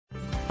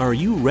Are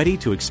you ready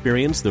to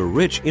experience the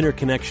rich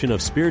interconnection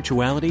of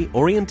spirituality,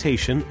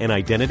 orientation, and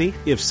identity?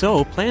 If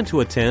so, plan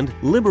to attend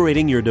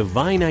Liberating Your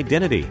Divine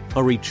Identity,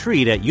 a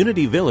retreat at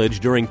Unity Village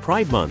during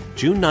Pride Month,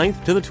 June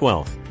 9th to the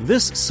 12th.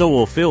 This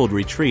soul-filled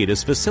retreat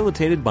is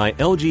facilitated by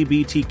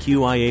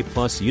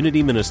LGBTQIA+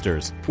 Unity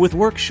ministers, with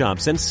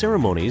workshops and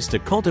ceremonies to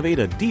cultivate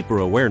a deeper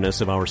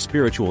awareness of our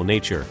spiritual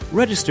nature.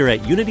 Register at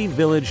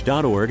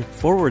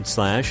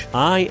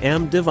unityvillage.org/I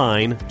Am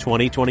Divine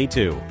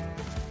 2022.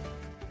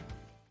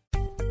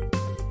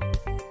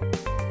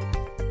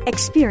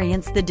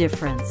 Experience the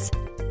difference.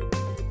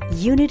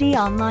 Unity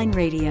Online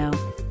Radio.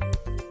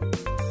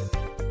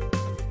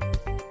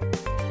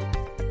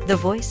 The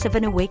voice of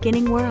an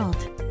awakening world.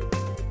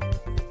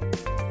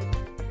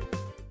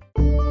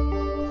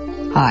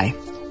 Hi,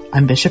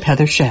 I'm Bishop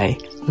Heather Shea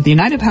of the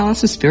United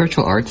Palace of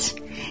Spiritual Arts,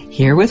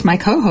 here with my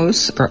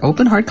co-hosts for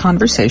Open Heart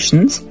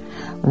Conversations,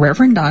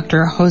 Reverend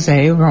Dr.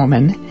 José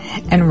Román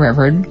and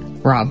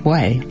Reverend Rob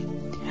Way.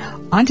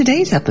 On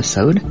today's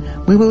episode,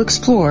 we will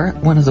explore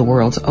one of the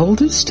world's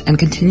oldest and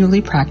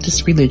continually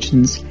practiced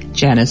religions,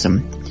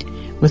 Jainism,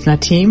 with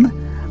Nitin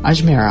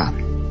Ajmera.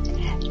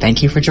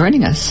 Thank you for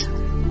joining us.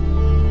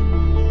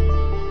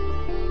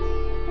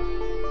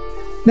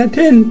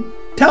 Nitin,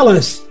 tell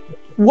us,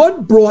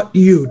 what brought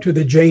you to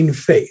the Jain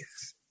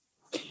faith?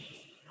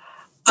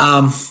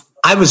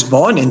 I was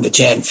born in the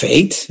Jain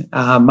faith.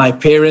 My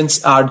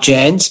parents are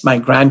Jains. My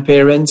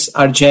grandparents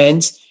are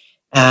Jains.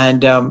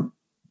 And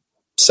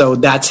so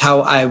that's how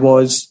I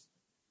was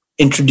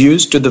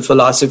introduced to the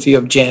philosophy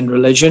of Jain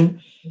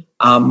religion.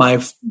 In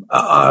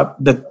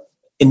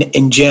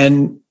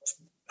Jain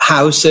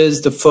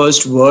houses, the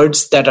first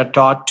words that are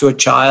taught to a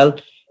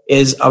child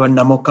is our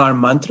Namokar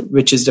mantra,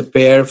 which is the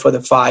prayer for the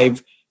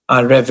 5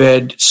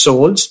 revered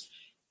souls.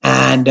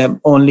 And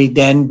only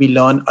then we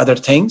learn other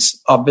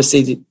things.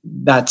 Obviously,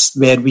 that's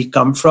where we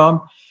come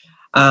from.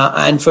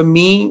 And for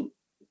me,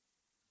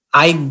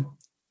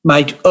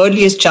 my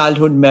earliest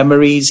childhood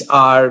memories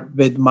are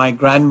with my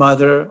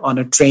grandmother on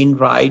a train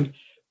ride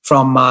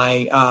from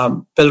my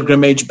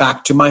pilgrimage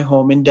back to my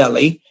home in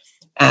Delhi.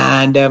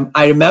 And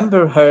I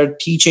remember her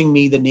teaching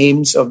me the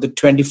names of the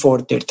 24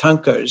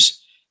 Tirthankars.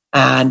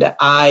 And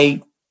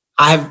I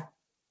have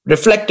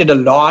reflected a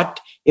lot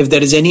if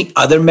there is any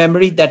other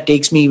memory that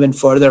takes me even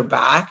further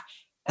back,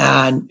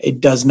 and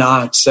it does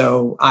not.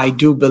 So I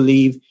do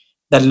believe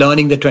that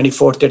learning the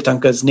 24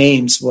 Tirthankars'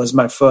 names was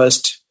my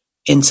first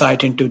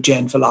insight into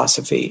Jain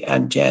philosophy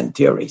and Jain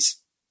theories.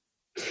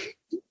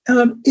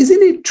 Isn't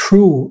it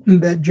true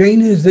that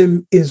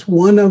Jainism is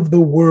one of the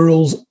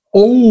world's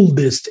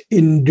oldest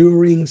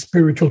enduring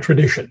spiritual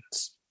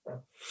traditions?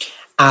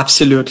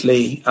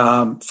 Absolutely.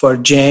 For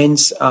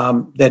Jains,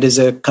 there is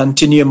a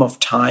continuum of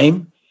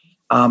time.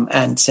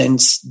 And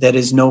since there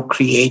is no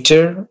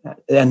creator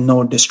and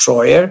no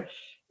destroyer,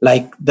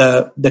 like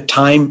the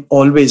time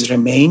always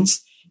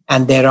remains.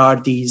 And there are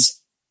these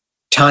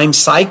time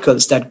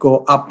cycles that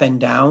go up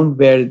and down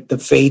where the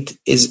faith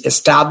is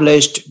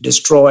established,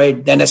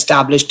 destroyed, then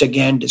established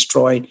again,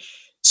 destroyed.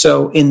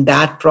 So in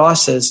that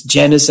process,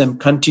 Jainism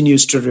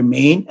continues to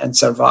remain and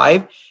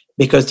survive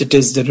because it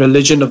is the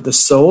religion of the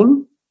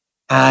soul,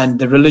 and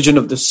the religion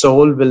of the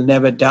soul will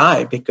never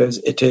die because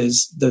it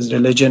is the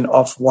religion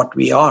of what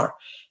we are.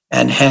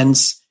 And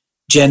hence,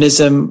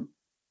 Jainism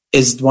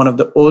is one of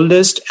the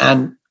oldest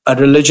and a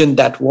religion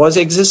that was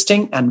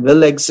existing and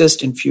will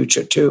exist in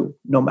future too,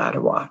 no matter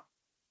what.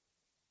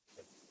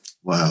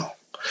 Wow.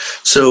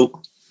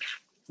 So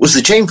was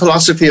the Jain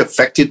philosophy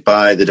affected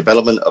by the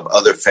development of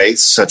other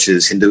faiths such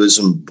as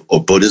Hinduism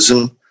or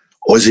Buddhism?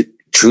 Or is it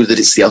true that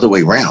it's the other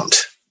way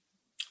around?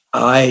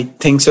 I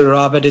think so,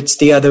 Robert. It's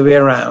the other way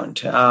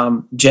around.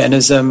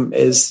 Jainism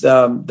is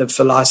the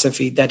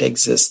philosophy that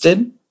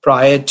existed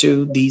prior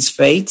to these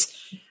faiths.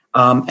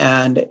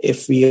 And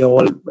if we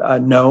all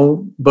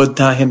know,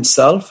 Buddha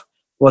himself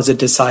was a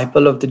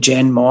disciple of the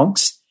Jain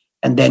monks,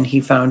 and then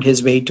he found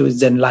his way to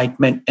his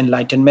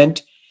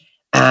enlightenment.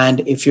 And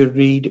if you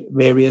read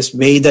various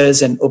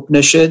Vedas and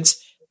Upanishads,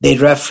 they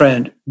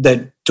reference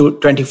the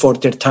 24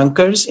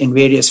 Tirthankars in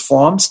various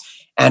forms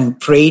and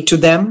pray to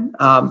them.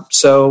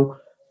 So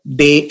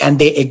they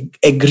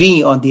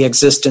agree on the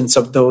existence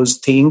of those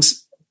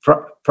things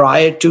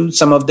prior to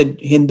some of the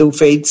Hindu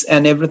faiths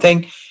and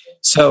everything.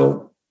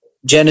 So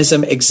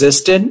Jainism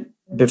existed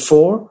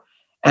before.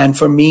 And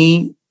for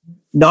me,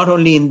 not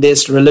only in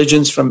these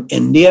religions from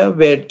India,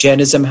 where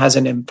Jainism has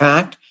an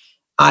impact,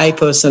 I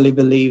personally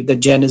believe that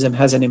Jainism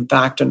has an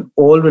impact on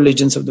all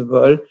religions of the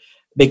world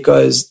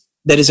because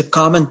there is a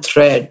common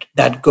thread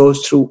that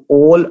goes through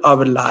all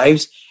our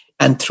lives.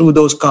 And through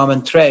those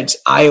common threads,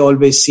 I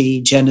always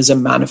see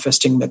Jainism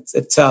manifesting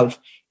itself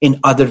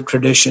in other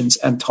traditions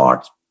and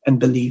thoughts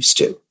and beliefs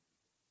too.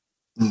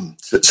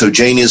 So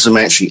Jainism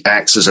actually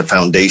acts as a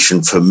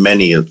foundation for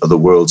many of the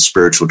world's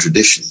spiritual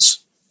traditions.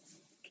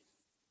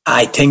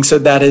 I think so.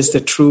 That is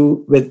the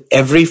true with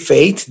every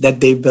faith, that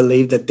they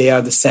believe that they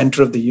are the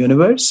center of the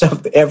universe,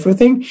 of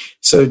everything.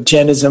 So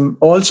Jainism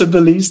also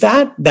believes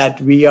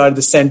that we are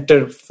the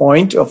center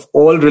point of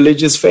all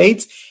religious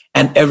faiths,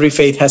 and every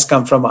faith has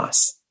come from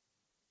us.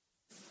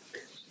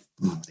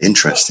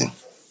 Interesting.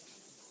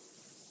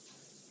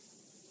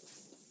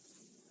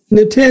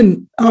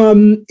 Nitin,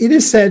 it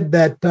is said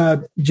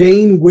that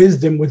Jain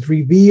wisdom was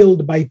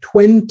revealed by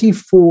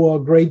 24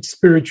 great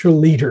spiritual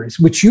leaders,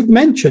 which you've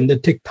mentioned, the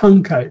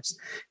Tirthankars.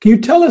 Can you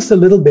tell us a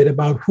little bit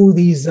about who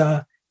these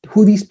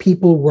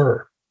people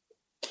were?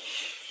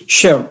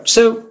 Sure.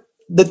 So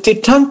the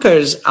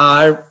Tirthankars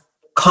are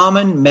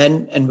common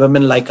men and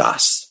women like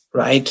us,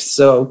 right?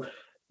 So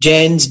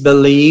Jains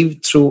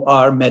believe through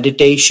our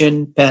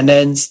meditation,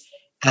 penance,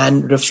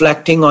 and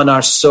reflecting on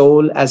our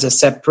soul as a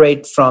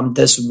separate from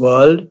this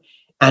world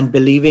and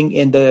believing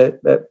in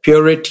the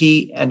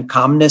purity and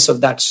calmness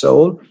of that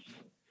soul,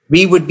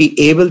 we would be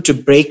able to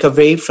break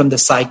away from the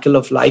cycle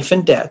of life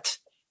and death.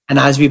 And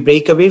as we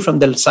break away from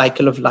the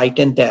cycle of life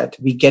and death,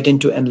 we get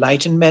into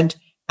enlightenment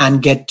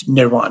and get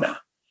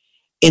nirvana.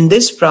 In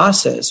this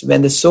process,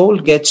 when the soul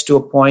gets to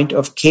a point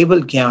of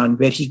Keval Gyan,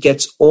 where he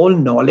gets all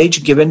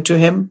knowledge given to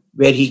him,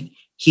 where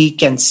he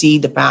can see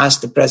the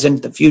past, the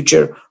present, the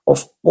future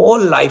of all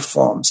life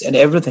forms and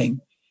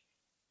everything,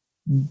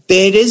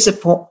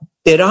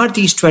 there are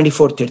these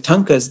 24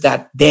 Tirthankars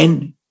that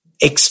then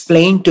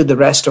explain to the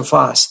rest of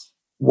us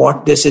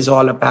what this is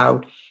all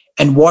about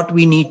and what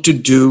we need to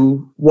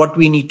do, what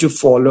we need to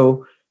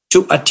follow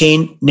to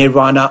attain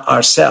nirvana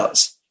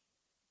ourselves.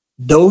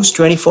 Those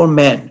 24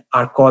 men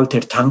are called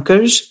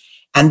Tirthankars,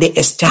 and they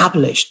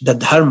established the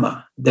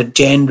dharma, the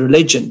Jain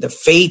religion, the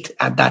faith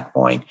at that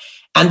point,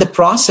 and the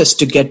process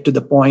to get to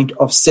the point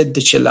of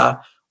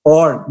Siddhashila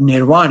or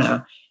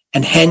nirvana,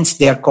 and hence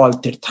they are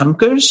called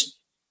Tirthankars.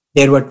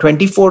 There were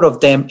 24 of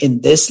them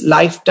in this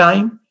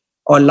lifetime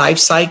or life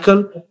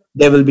cycle.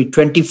 There will be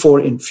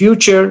 24 in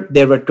future.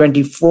 There were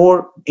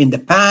 24 in the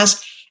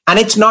past. And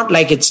it's not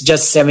like it's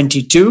just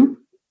 72.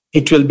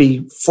 It will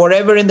be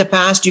forever in the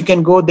past. You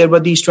can go, there were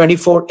these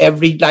 24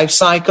 every life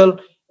cycle.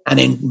 And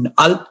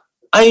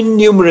in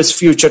numerous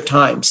future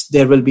times,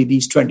 there will be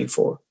these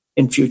 24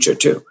 in future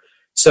too.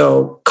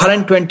 So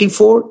current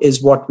 24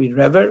 is what we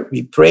revere,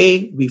 we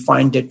pray, we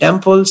find their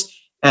temples,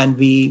 and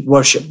we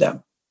worship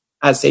them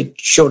as they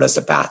showed us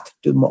the path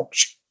to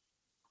moksha.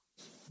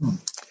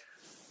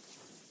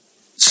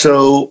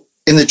 So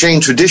in the Jain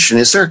tradition,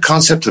 is there a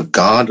concept of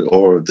God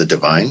or the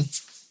divine?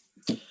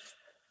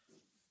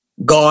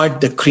 God,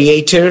 the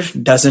creator,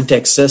 doesn't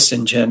exist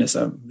in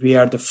Jainism. We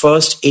are the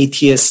first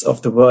atheists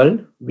of the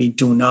world. We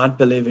do not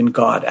believe in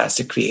God as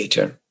the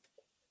creator.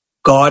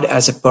 God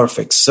as a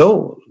perfect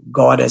soul,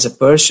 God as a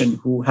person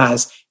who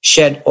has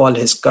shed all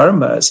his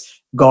karmas,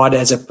 God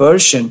as a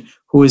person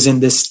who is in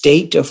this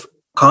state of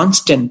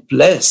constant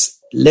bliss,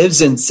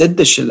 lives in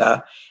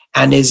Siddhashila,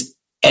 and is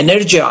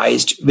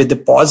energized with the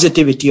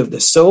positivity of the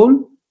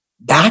soul,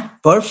 that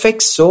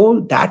perfect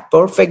soul, that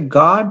perfect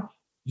God,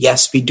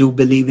 yes, we do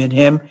believe in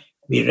him,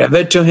 we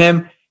revere to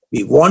him,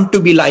 we want to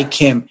be like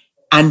him,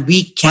 and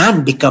we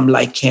can become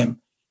like him.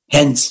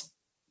 Hence,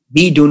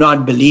 we do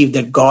not believe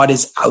that God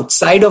is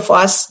outside of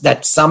us,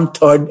 that some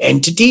third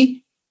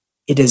entity.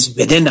 It is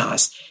within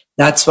us.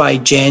 That's why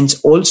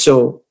Jains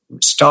also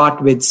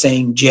start with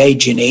saying Jai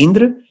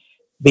Jinendra,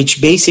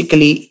 which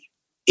basically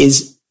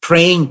is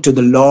praying to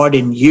the Lord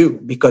in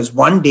you, because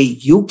one day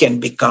you can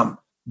become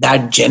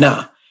that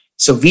Jina.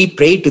 So we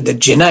pray to the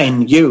Jina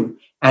in you,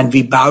 and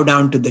we bow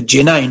down to the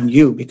Jina in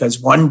you,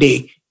 because one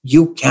day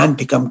you can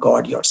become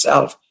God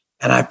yourself.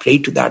 And I pray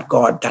to that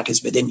God that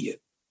is within you.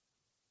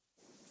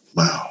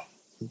 Wow.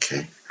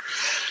 Okay.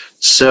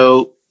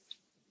 So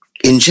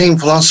in Jain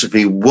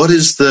philosophy, what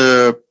is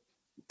the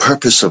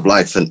purpose of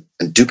life, and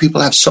do people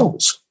have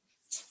souls?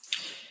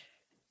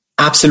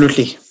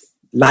 Absolutely.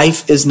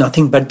 Life is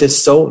nothing but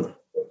this soul.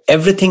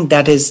 Everything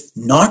that is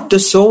not the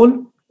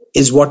soul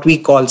is what we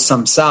call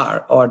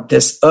samsara, or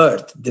this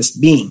earth, this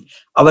being.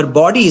 Our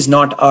body is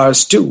not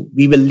ours too.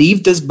 We will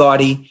leave this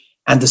body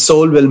and the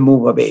soul will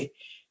move away.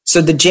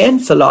 So the Jain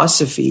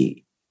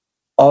philosophy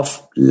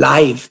of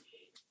life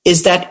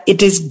is that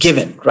it is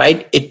given,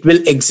 right? It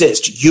will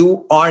exist.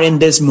 You are in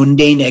this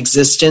mundane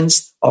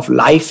existence of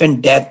life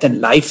and death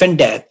and life and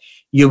death.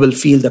 You will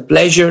feel the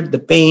pleasure, the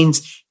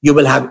pains. You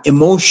will have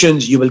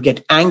emotions. You will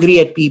get angry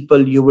at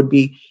people. You would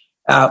be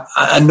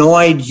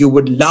annoyed. You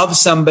would love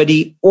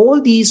somebody.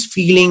 All these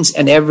feelings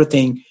and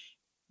everything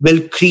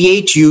will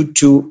create you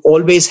to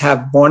always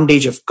have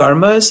bondage of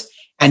karmas.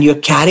 And you're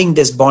carrying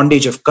this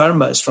bondage of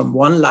karmas from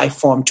one life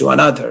form to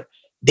another.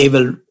 They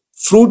will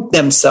fruit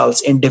themselves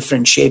in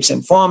different shapes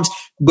and forms.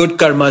 Good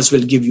karmas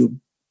will give you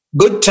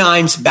good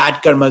times,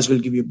 bad karmas will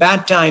give you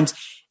bad times.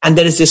 And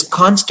there is this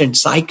constant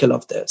cycle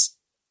of this.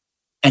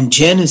 And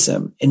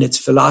Jainism in its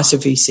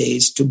philosophy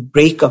says to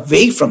break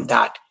away from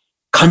that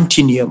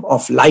continuum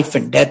of life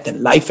and death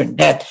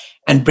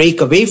and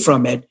break away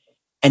from it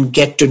and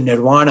get to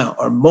nirvana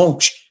or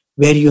moksha,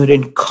 where you're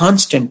in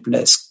constant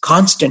bliss,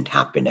 constant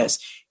happiness.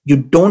 You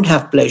don't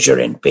have pleasure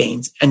and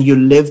pains, and you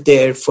live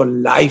there for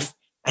life,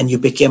 and you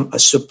become a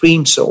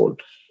supreme soul.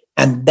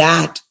 And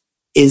that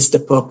is the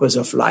purpose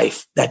of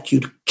life, that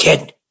you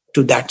get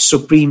to that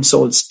supreme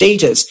soul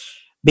status,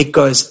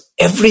 because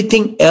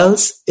everything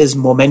else is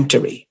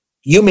momentary.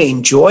 You may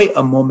enjoy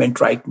a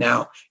moment right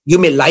now. You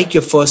may like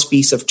your first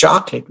piece of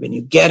chocolate when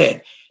you get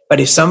it. But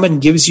if someone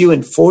gives you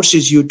and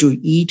forces you to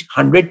eat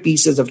 100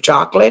 pieces of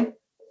chocolate,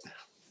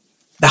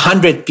 the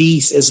 100th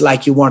piece is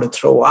like you want to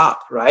throw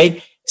up,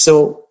 right?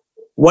 So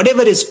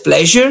whatever is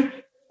pleasure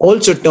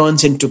also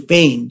turns into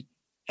pain.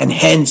 And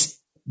hence,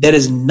 there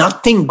is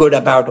nothing good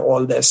about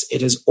all this.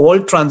 It is all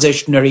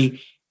transitionary,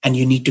 and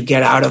you need to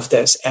get out of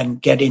this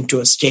and get into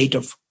a state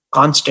of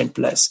constant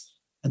bliss.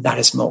 And that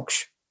is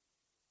moksha.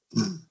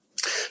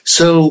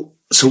 So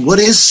what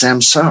is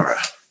samsara?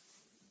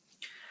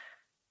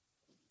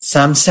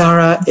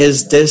 Samsara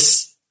is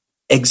this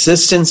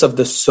existence of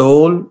the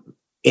soul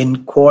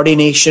in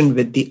coordination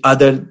with the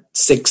other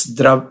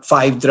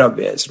five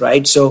dravyas,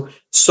 right? So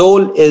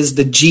soul is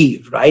the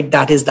jeev, right?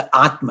 That is the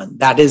atman.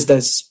 That's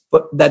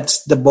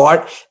the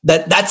body.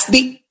 That's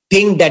the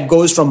thing that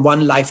goes from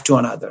one life to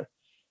another.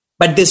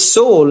 But this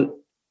soul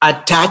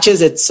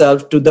attaches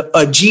itself to the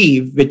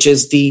ajeev, which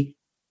is the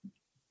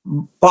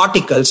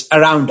particles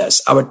around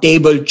us, our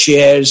table,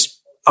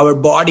 chairs, our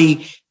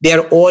body,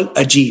 they're all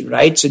ajeev,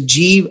 right? So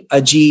jeev,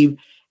 ajeev.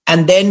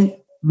 And then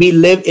we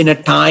live in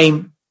a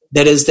time,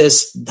 there is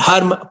this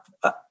dharma,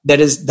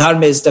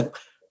 dharma is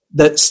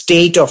the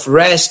state of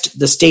rest,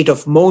 the state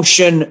of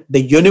motion,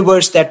 the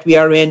universe that we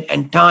are in,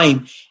 and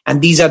time.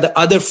 And these are the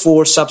other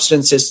four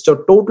substances. So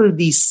total,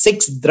 these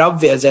six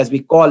dravyas, as we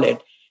call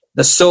it,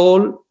 the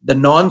soul, the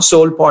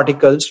non-soul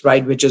particles,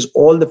 right, which is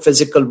all the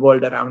physical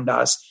world around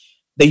us,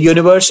 the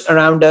universe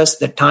around us,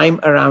 the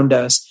time around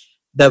us,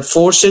 the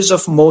forces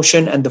of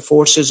motion and the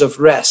forces of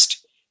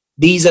rest.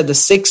 These are the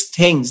six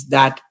things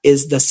that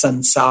is the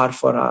sansar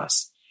for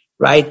us,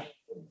 right?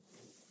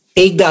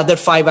 Take the other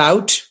five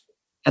out,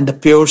 and the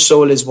pure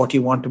soul is what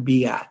you want to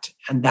be at.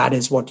 And that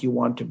is what you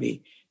want to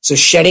be. So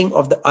shedding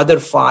of the other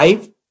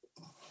five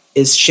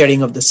is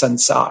shedding of the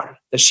sansar,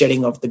 the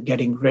shedding of the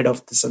getting rid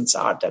of the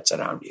sansar that's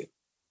around you.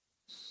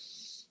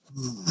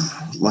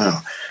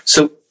 Wow.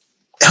 So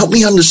help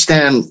me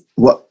understand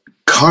what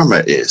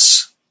karma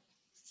is.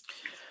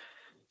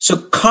 So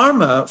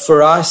karma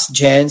for us,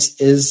 Jains,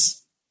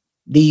 is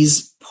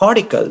these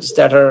particles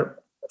that are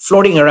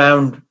floating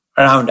around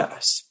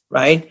us,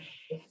 right?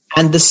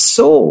 And the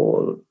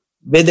soul,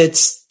 with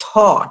its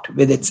thought,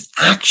 with its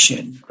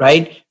action,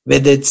 right,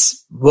 with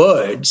its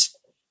words,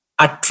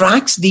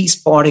 attracts these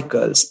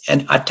particles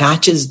and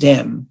attaches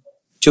them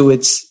to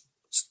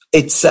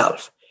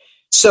itself.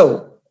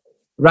 So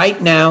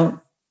right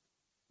now,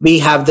 we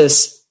have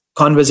this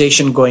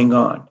conversation going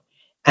on.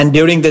 And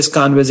during this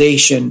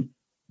conversation,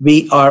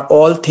 we are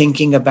all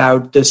thinking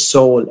about the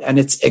soul and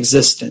its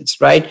existence,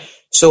 right?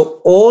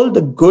 So all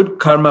the good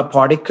karma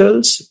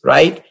particles,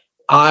 right,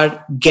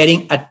 are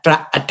getting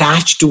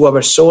attached to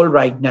our soul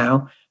right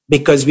now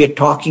because we are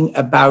talking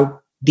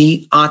about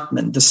the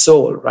Atman, the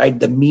soul, right?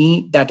 The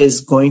me that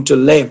is going to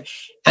live.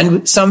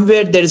 And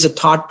somewhere there is a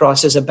thought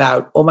process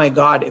about, oh my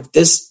God, if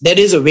there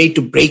is a way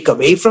to break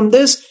away from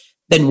this,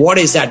 then what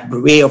is that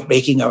way of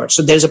breaking out?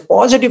 So there's a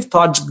positive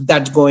thought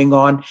that's going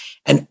on,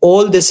 and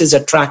all this is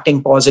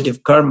attracting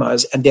positive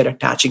karmas, and they're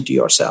attaching to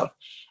yourself.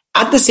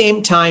 At the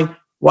same time,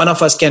 one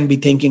of us can be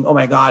thinking, oh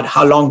my God,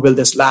 how long will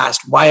this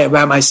last? Why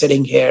am I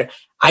sitting here?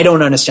 I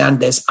don't understand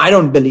this. I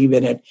don't believe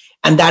in it.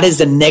 And that is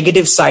the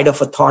negative side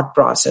of a thought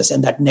process.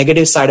 And that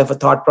negative side of a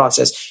thought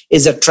process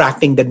is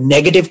attracting the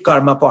negative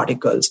karma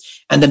particles.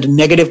 And then the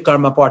negative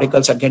karma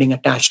particles are getting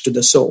attached to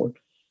the soul.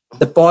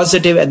 The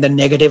positive and the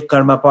negative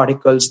karma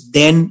particles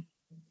then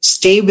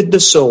stay with the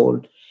soul,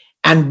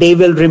 and they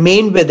will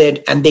remain with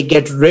it, and they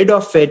get rid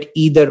of it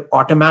either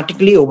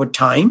automatically over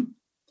time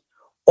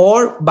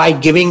or by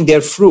giving their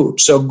fruit.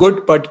 So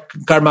good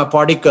karma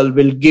particle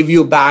will give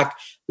you back,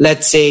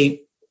 let's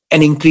say,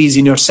 an increase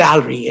in your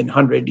salary in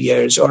 100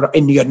 years or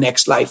in your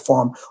next life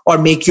form, or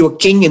make you a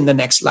king in the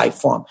next life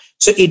form.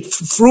 So it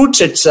fruits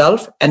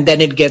itself, and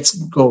then it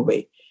go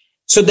away.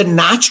 So the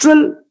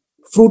natural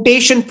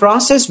fruitation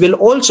process will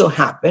also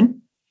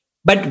happen,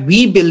 but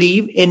we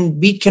believe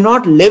we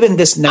cannot live in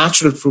this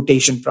natural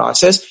fruitation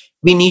process.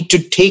 We need to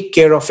take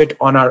care of it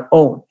on our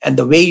own. And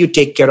the way you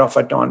take care of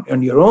it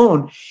on your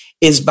own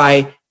is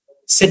by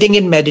sitting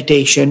in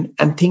meditation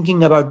and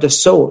thinking about the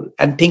soul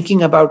and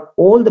thinking about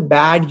all the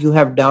bad you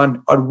have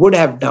done or would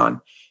have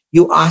done.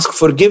 You ask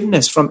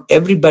forgiveness from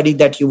everybody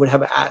that you would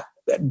have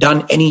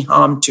done any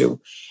harm to.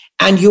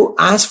 And you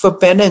ask for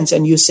penance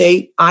and you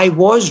say, I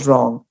was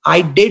wrong.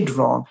 I did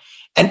wrong.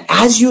 And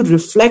as you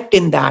reflect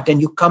in that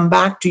and you come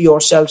back to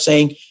yourself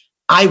saying,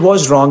 I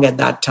was wrong at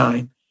that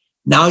time.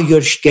 Now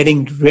you're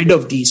getting rid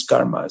of these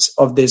karmas,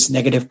 of these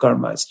negative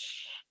karmas.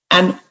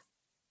 And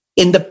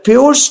in the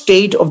pure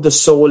state of the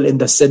soul in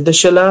the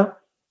Siddhashala,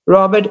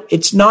 Robert,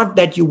 it's not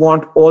that you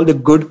want all the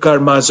good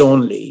karmas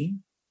only.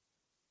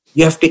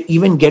 You have to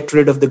even get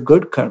rid of the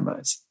good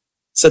karmas.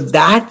 So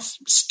that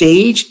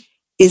stage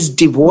is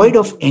devoid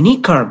of any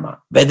karma,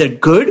 whether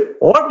good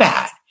or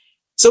bad.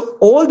 So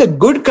all the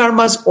good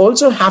karmas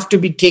also have to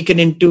be taken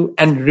into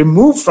and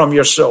removed from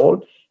your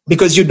soul,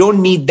 because you don't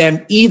need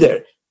them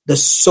either. The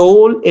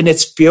soul in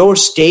its pure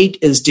state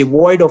is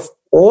devoid of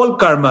all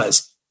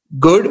karmas,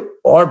 good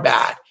or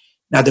bad.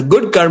 Now, the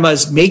good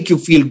karmas make you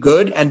feel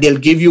good and they'll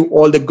give you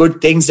all the good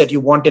things that you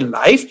want in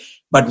life.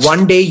 But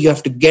one day you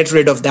have to get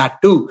rid of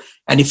that too.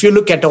 And if you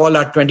look at all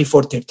our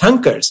 24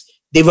 Tirthankars,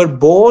 they were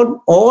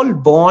all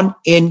born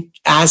in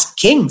as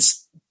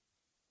kings.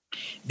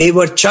 They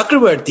were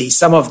Chakravarti,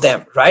 some of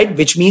them, right?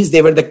 Which means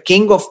they were the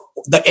king of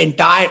the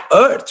entire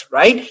earth,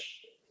 right?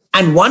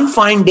 And one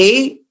fine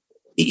day,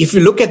 if you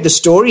look at the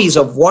stories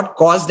of what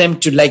caused them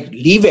to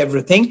leave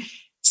everything,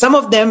 some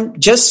of them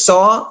just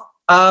saw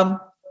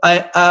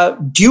a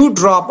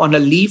dewdrop on a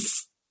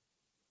leaf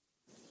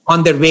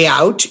on their way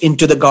out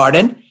into the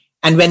garden.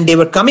 And when they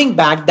were coming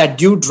back, that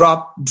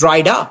dewdrop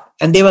dried up.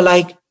 And they were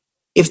like,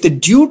 if the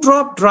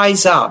dewdrop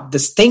dries up,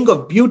 this thing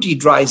of beauty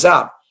dries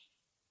up,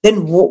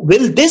 then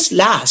will this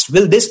last?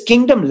 Will this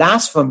kingdom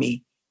last for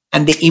me?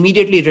 And they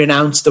immediately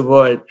renounce the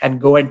world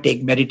and go and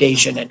take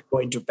meditation and go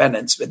into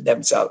penance with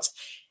themselves.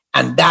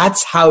 And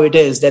that's how it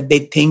is that they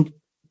think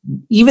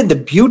even the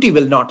beauty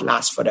will not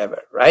last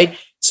forever, right?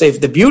 So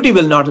if the beauty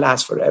will not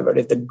last forever,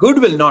 if the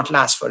good will not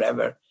last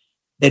forever,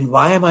 then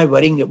why am I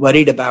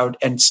worried about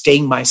and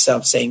staying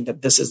myself saying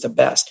that this is the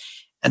best?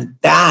 And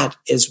that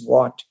is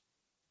what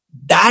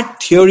that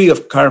theory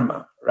of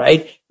karma,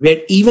 right?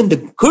 Where even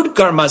the good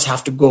karmas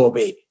have to go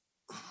away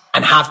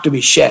and have to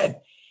be shed,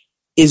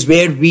 is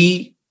where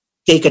we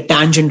take a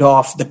tangent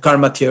off the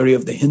karma theory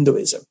of the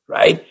Hinduism,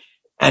 right?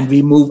 And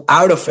we move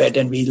out of it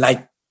and we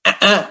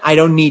I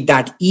don't need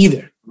that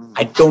either.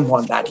 I don't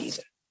want that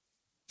either.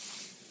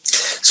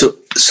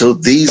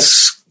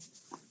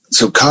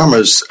 So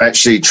karmas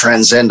actually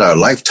transcend our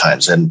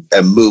lifetimes and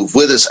move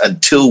with us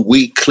until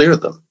we clear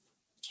them.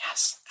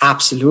 Yes,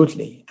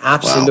 absolutely.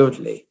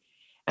 Absolutely. Wow.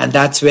 And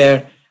that's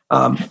where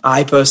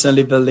I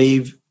personally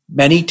believe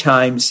many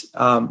times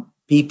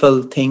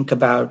people think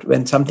about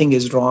when something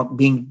is wrong,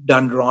 being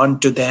done wrong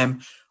to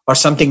them, or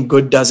something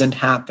good doesn't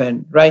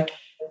happen, right?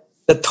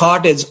 The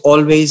thought is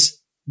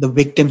always the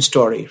victim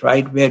story,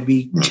 right? Where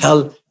we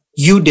tell,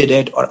 you did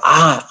it, or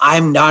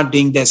I'm not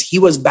doing this. He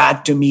was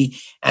bad to me,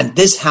 and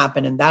this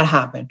happened and that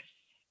happened.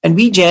 And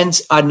we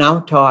Jains are now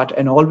taught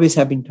and always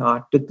have been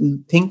taught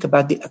to think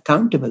about the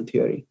accountable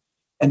theory.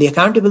 And the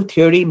accountable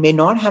theory may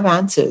not have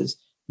answers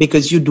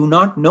because you do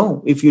not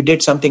know if you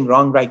did something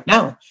wrong right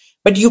now.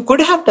 But you could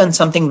have done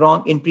something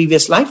wrong in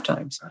previous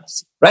lifetimes,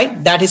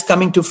 right? That is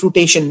coming to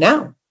fruition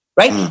now,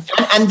 right?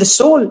 And the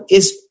soul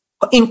is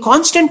in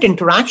constant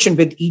interaction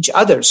with each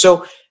other.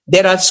 So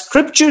there are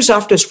scriptures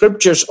after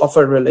scriptures of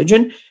a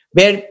religion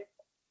where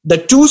the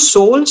two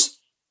souls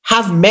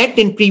have met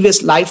in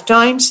previous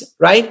lifetimes,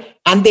 right?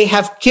 And they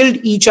have killed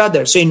each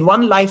other. So in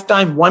one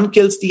lifetime, one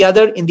kills the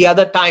other. In the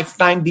other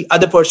lifetime, the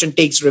other person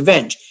takes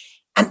revenge.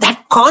 And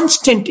that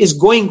constant is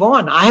going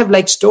on. I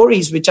have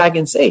stories which I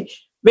can say,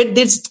 where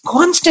there's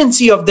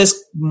constancy of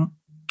this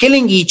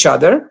killing each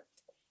other.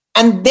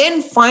 And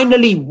then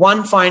finally,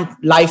 one fine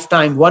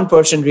lifetime, one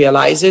person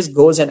realizes,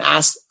 goes and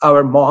asks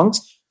our monks,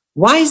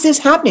 why is this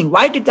happening?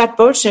 Why did that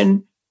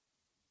person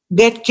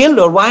get killed?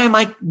 Or why am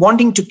I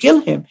wanting to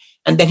kill him?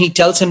 And then he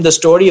tells him the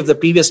story of the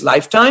previous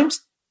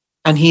lifetimes.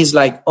 And he's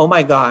like, oh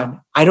my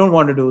God, I don't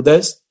want to do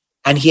this.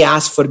 And he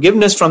asks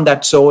forgiveness from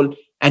that soul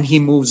and he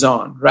moves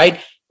on, right?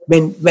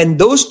 When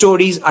those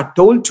stories are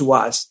told to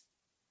us,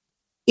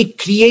 it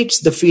creates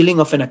the feeling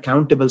of an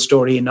accountable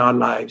story in our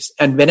lives.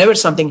 And whenever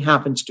something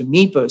happens to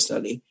me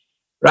personally,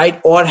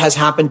 right, or has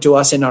happened to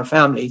us in our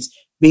families,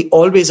 we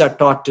always are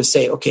taught to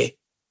say, okay,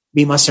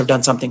 we must have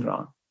done something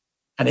wrong.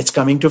 And it's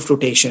coming to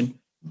fruition.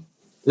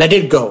 Let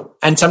it go.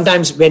 And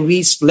sometimes when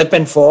we slip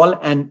and fall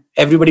and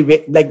everybody,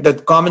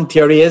 the common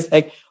theory is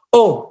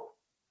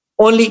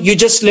only you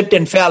just slipped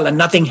and fell and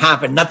nothing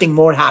happened, nothing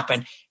more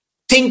happened.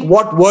 Think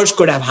what worse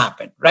could have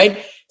happened,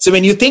 right? So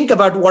when you think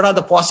about what are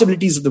the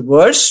possibilities of the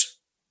worst,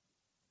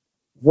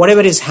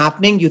 whatever is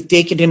happening, you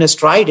take it in a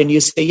stride and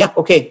you say, yeah,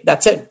 okay,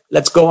 that's it.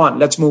 Let's go on.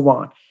 Let's move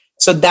on.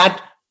 So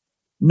that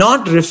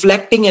not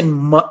reflecting and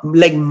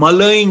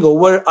mulling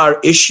over our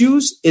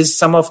issues is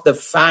some of the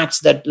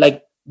facts that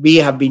we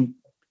have been,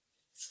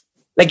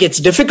 it's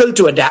difficult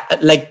to adapt,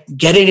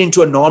 get it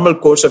into a normal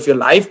course of your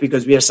life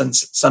because we are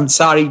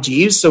samsari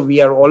jeevs. So we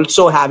are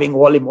also having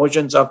all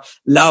emotions of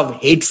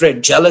love,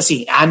 hatred,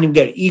 jealousy,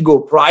 anger, ego,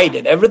 pride,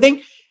 and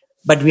everything.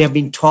 But we have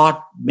been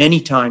taught many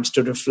times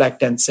to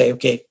reflect and say,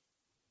 okay,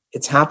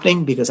 it's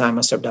happening because I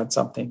must have done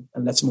something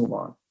and let's move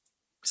on.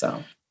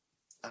 So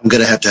I'm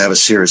going to have a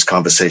serious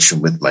conversation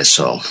with my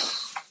soul.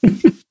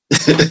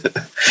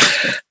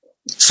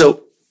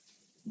 So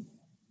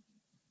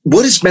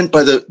what is meant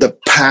by the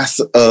path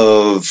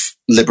of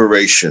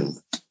liberation,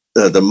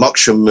 the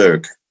moksha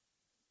marg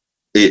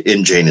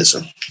in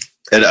Jainism?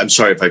 And I'm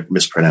sorry if I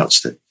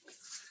mispronounced it.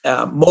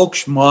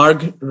 Moksha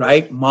marg,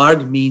 right?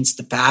 Marg means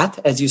the path,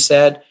 as you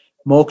said.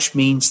 Moksha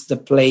means the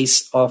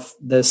place of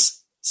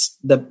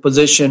the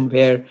position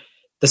where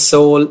the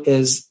soul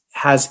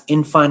has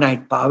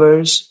infinite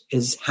powers,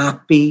 is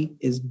happy,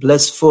 is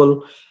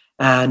blissful,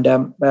 and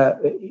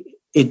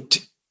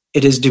it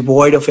is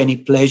devoid of any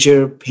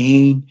pleasure,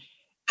 pain,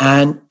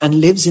 and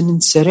lives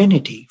in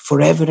serenity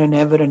forever and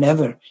ever and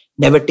ever.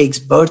 never takes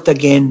birth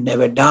again,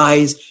 never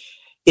dies,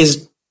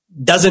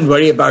 doesn't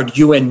worry about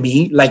you and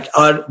me. Like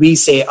we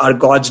say our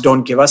gods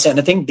don't give us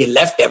anything. They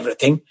left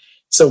everything.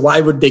 So why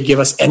would they give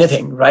us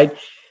anything, right?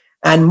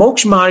 And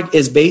Moksha Marg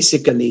is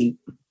basically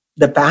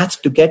the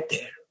path to get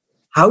there.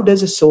 How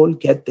does a soul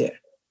get there?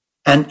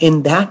 And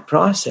in that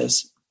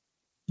process,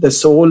 the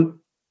soul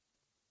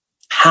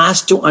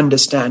has to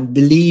understand,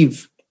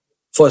 believe,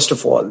 first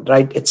of all,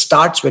 right? It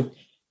starts with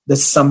the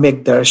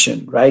Samyak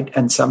Darshan, right?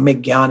 And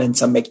Samyak Gyan and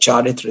Samyak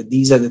Charitra.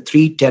 These are the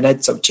three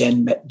tenets of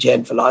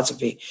Jain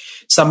philosophy.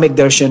 Samyak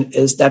Darshan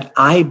is that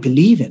I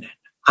believe in it.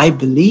 I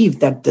believe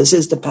that this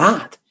is the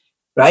path,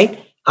 right?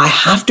 I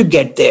have to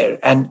get there.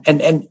 And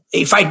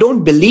if I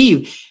don't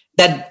believe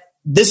that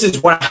this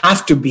is what I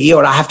have to be,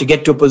 or I have to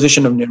get to a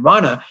position of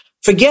nirvana,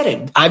 forget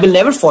it. I will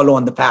never follow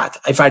on the path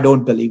if I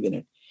don't believe in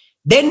it.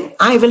 Then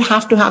I will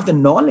have to have the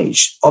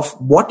knowledge of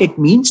what it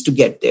means to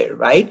get there,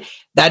 right?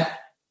 That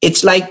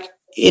it's like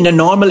in a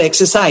normal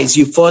exercise,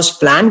 you first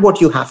plan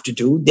what you have to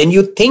do, then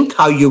you think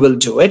how you will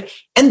do it,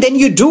 and then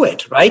you do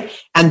it, right?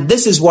 And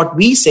this is what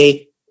we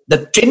say,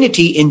 the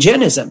Trinity in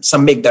Jainism.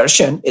 Samyak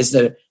Darshan is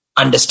the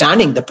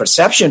understanding, the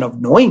perception of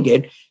knowing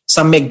it.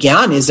 Samyak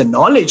Gyan is the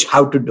knowledge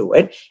how to do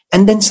it.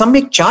 And then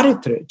Samyak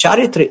Charitra.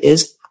 Charitra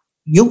is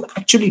you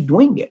actually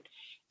doing it.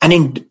 And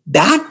in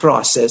that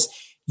process,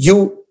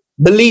 you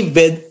believe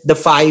with the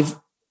 5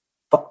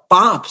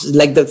 paps,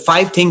 like the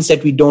 5 things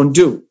that we don't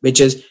do, which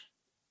is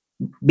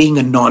being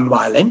a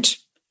non-violent,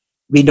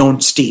 we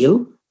don't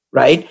steal,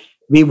 right?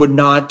 We would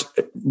not,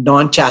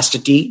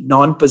 non-chastity,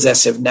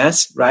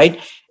 non-possessiveness,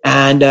 right?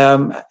 And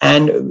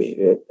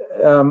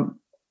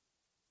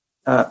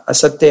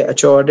asatya,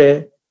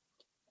 achore,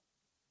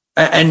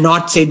 and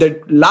not say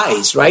the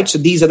lies, right? So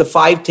these are the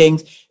 5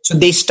 things. So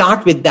they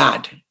start with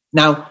that.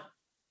 Now,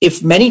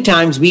 if many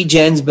times we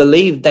Jains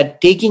believe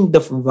that taking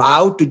the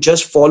vow to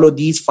just follow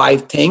these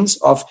 5 things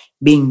of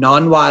being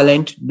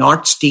non-violent,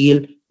 not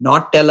steal,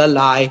 not tell a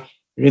lie,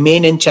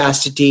 remain in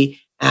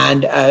chastity,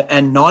 and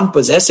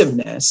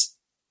non-possessiveness,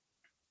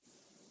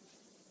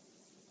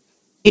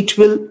 it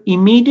will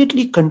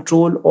immediately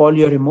control all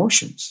your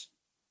emotions,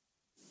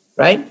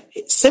 right?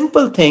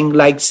 Simple thing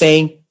like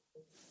saying,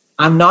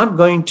 I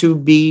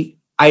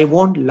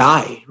won't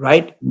lie,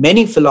 right?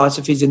 Many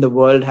philosophies in the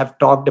world have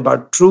talked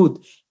about truth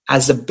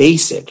as the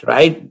basic,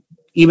 right?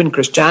 Even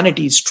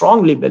Christianity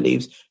strongly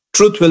believes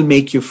truth will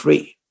make you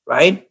free,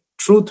 right?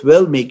 Truth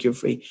will make you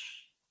free.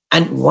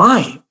 And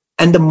why?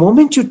 And the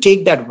moment you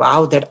take that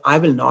vow that I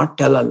will not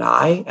tell a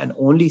lie and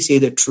only say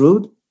the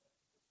truth,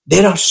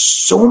 there are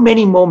so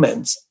many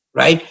moments,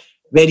 right,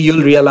 where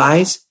you'll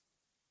realize,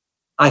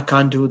 I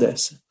can't do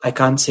this. I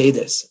can't say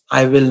this.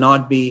 I will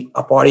not be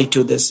a party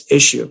to this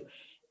issue.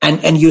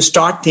 And you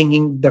start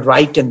thinking the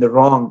right and the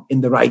wrong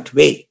in the right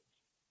way.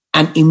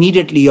 And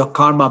immediately your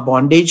karma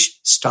bondage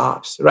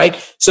stops, right?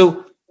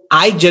 So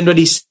I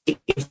generally say,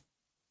 if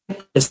I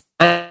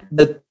understand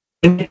the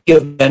Trinity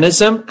of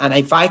Jainism, and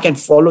if I can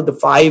follow the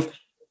 5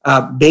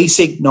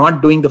 basic,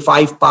 not doing the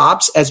 5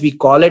 paps, as we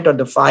call it, or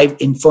the 5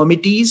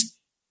 infirmities,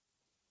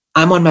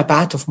 I'm on my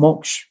path of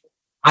moksha.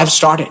 I've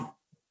started,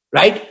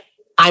 right?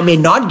 I may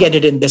not get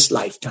it in this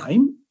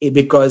lifetime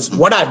because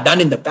what I've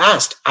done in the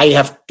past, I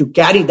have to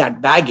carry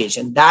that baggage,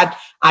 and that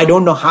I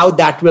don't know how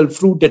that will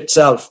fruit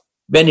itself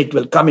when it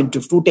will come into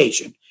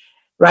fruition,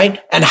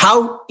 right? And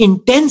how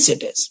intense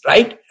it is,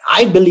 right?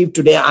 I believe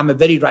today I'm a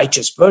very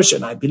righteous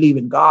person. I believe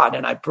in God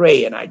and I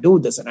pray and I do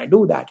this and I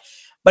do that.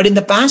 But in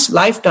the past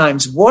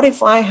lifetimes, what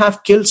if I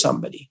have killed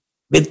somebody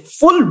with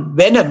full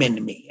venom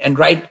in me? And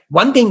right,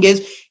 one thing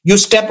is you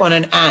step on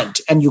an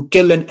ant and you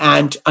kill an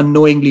ant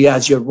unknowingly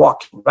as you're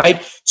walking,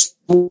 right?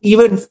 So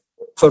even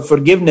for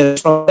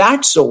forgiveness from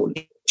that soul,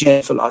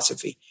 Jain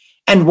philosophy.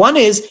 And one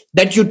is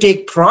that you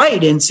take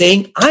pride in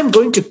saying, I'm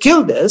going to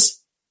kill this.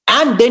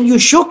 And then you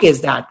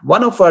showcase that.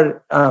 One of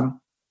our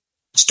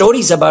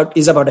stories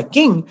is about a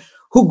king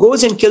who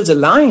goes and kills a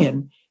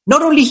lion.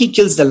 Not only he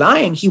kills the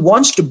lion, he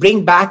wants to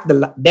bring back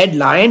the dead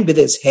lion with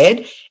his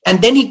head.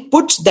 And then he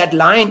puts that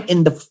lion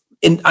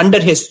under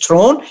his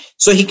throne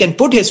so he can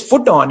put his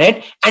foot on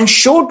it and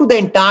show to the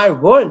entire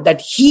world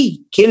that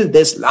he killed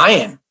this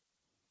lion.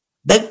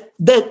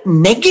 The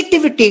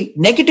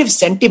negative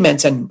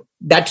sentiments and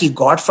that he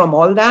got from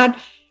all that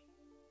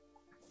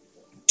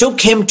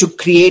took him to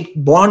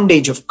create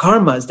bondage of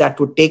karmas that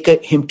would take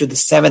him to the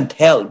 7th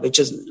hell, which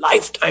is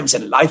lifetimes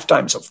and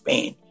lifetimes of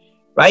pain,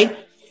 right?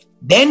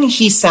 Then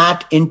he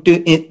sat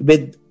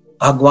with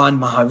Bhagwan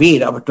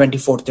Mahavir, our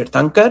 24th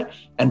Tirthankar,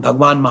 and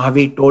Bhagwan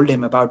Mahavir told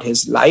him about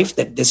his life,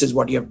 that this is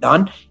what you have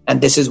done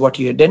and this is what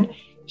you have done.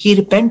 He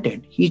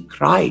repented, he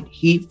cried,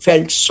 he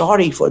felt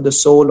sorry for the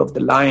soul of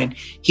the lion.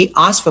 He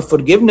asked for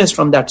forgiveness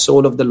from that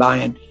soul of the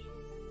lion,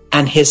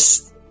 and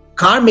his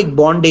karmic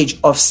bondage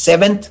of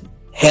 7th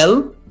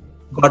hell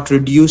got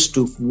reduced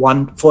to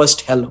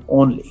 1st hell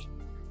only,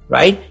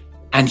 right?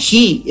 And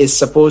he is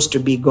supposed to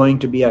be going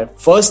to be our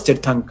first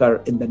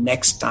Tirthankar in the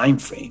next time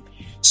frame.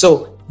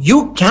 So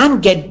you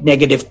can get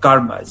negative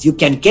karmas. You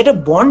can get a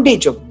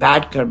bondage of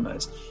bad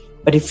karmas.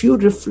 But if you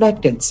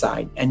reflect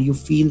inside and you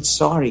feel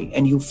sorry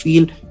and you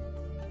feel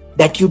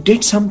that you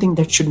did something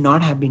that should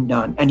not have been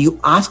done and you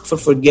ask for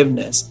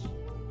forgiveness,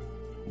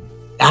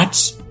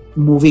 that's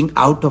moving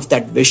out of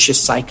that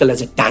vicious cycle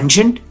as a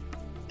tangent.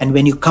 And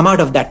when you come out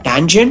of that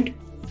tangent,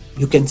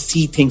 you can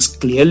see things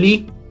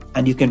clearly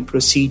and you can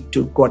proceed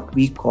to what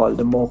we call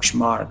the moksha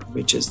marg,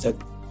 which is the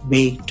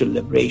way to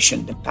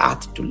liberation, the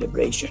path to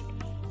liberation.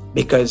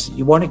 Because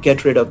you want to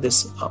get rid of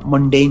this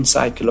mundane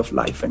cycle of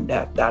life and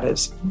death. That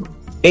is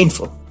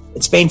painful.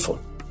 It's painful.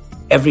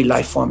 Every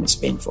life form is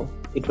painful.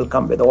 It will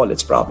come with all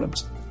its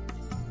problems.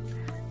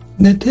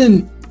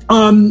 Nitin,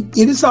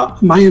 it is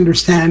my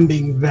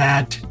understanding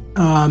that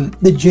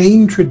the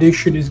Jain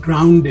tradition is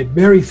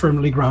very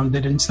firmly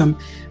grounded in some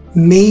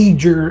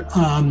major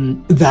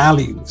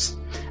values.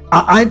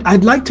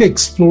 I'd like to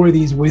explore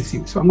these with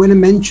you. So I'm going to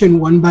mention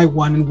one by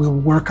one and we'll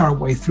work our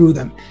way through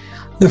them.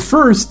 The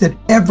first that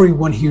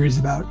everyone hears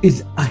about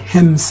is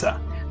ahimsa,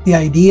 the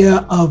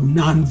idea of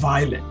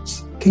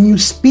nonviolence. Can you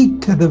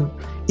speak to the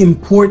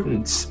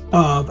importance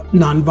of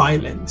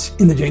nonviolence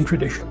in the Jain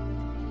tradition?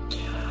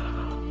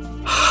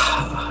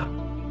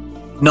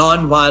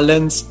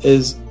 Nonviolence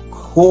is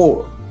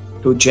core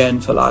to Jain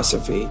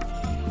philosophy.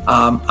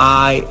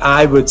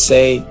 I would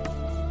say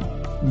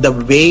the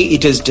way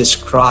it is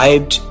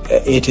described,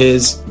 it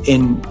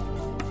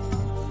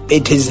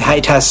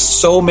has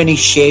so many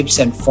shapes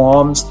and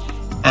forms.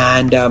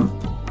 And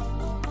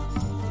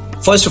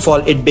first of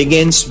all, it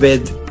begins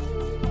with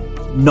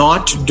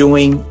not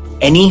doing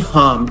any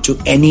harm to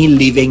any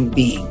living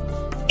being,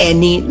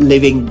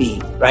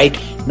 right?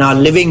 Now,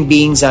 living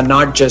beings are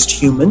not just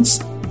humans.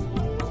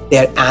 They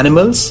are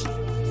animals.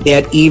 They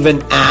are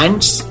even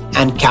ants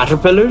and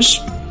caterpillars,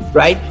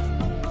 right?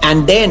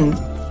 And then,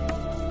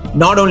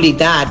 not only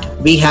that,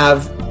 we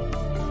have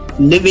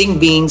living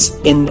beings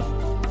in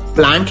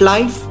plant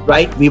life,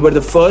 right? We were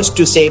the first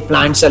to say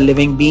plants are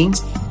living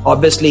beings.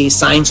 Obviously,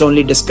 science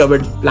only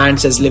discovered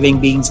plants as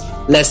living beings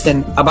less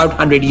than about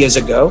 100 years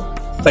ago.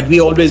 But we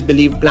always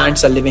believe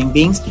plants are living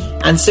beings.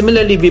 And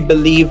similarly, we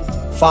believe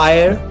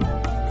fire,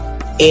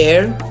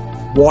 air,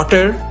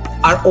 water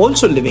are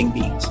also living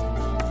beings.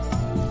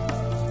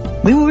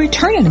 We will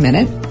return in a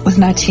minute with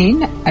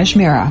Nitin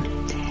Ajmera.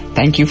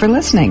 Thank you for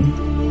listening.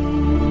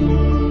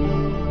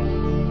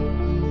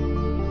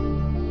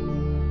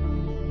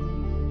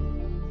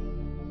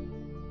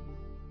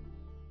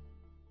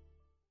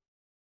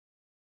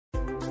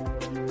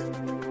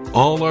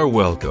 All are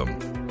welcome.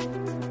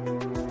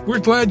 We're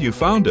glad you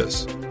found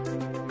us.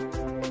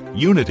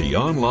 Unity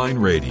Online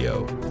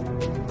Radio,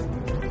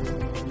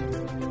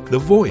 the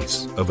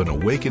voice of an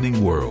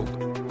awakening world.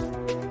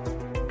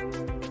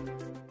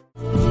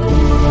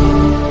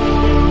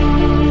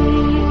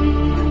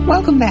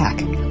 Welcome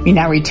back. We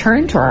now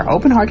return to our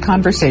open heart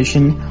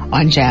conversation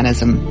on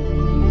Jainism.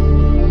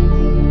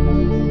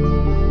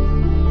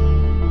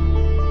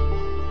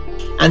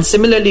 And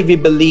similarly, we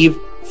believe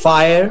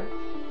fire,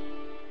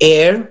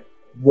 air,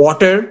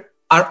 water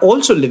are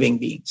also living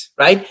beings,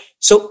 right?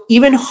 So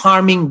even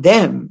harming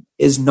them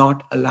is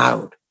not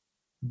allowed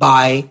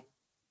by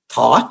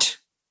thought,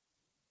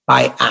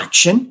 by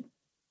action,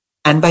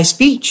 and by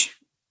speech,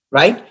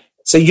 right?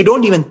 So you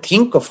don't even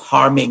think of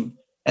harming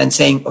and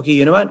saying, okay,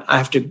 you know what?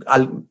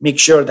 I'll make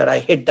sure that I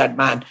hit that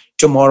man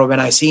tomorrow when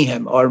I see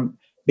him, or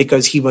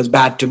because he was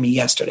bad to me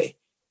yesterday.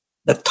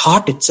 The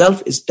thought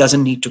itself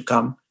doesn't need to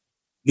come.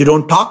 You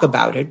don't talk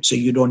about it, so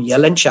you don't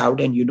yell and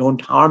shout, and you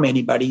don't harm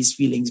anybody's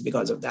feelings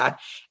because of that.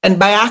 And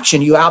by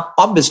action, you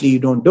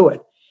don't do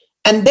it.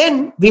 And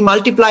then we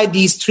multiply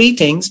these three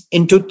things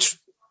into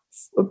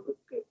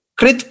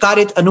Krit,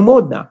 Karit,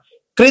 Anumodna.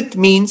 Krit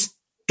means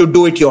to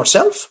do it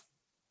yourself,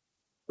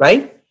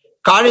 right?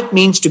 Karit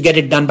means to get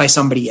it done by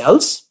somebody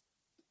else.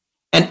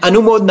 And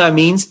Anumodna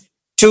means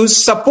to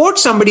support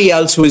somebody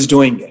else who is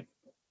doing it,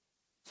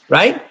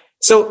 right?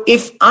 So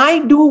if I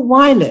do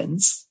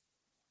violence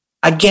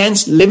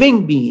against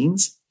living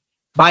beings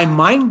by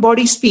mind,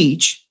 body,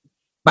 speech,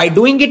 by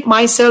doing it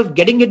myself,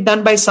 getting it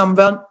done by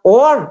someone,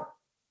 or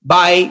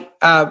by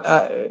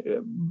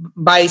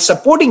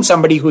supporting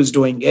somebody who's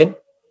doing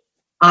it,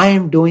 I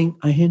am doing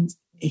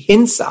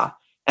ahimsa,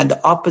 and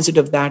the opposite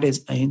of that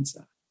is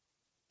ahimsa.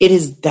 It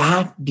is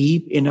that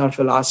deep in our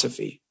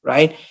philosophy,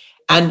 right?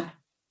 And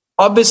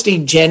obviously,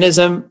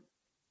 Jainism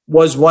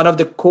was one of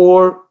the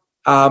core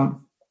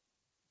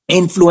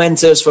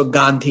influencers for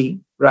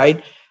Gandhi,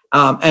 right?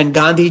 And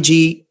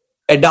Gandhiji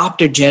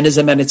adopted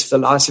Jainism and its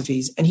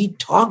philosophies, and he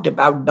talked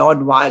about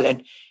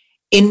non-violent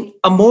in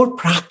a more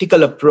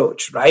practical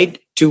approach, right,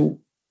 to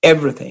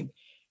everything.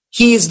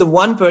 He is the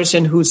one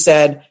person who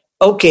said,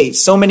 okay,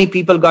 so many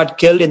people got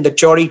killed in the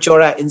Chauri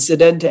Chora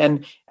incident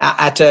and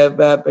at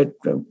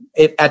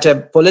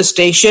a police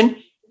station.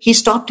 He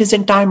stopped his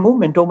entire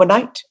movement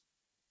overnight.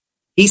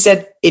 He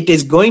said, it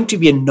is going to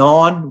be a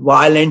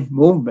non-violent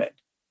movement.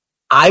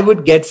 I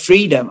would get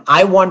freedom.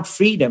 I want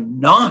freedom.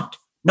 Not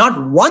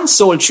one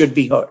soul should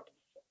be hurt.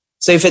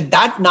 So if at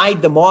that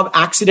night the mob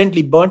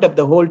accidentally burnt up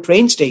the whole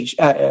train station,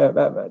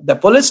 the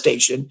police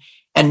station,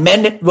 and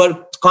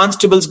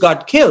constables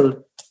got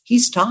killed, he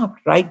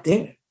stopped right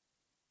there,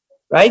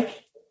 right?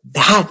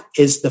 That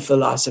is the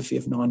philosophy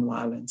of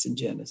nonviolence in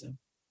Jainism.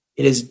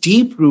 It is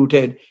deep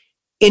rooted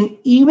in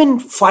even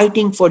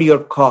fighting for your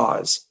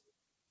cause.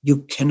 You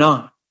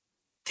cannot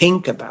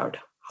think about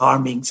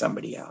harming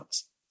somebody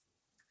else.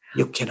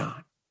 You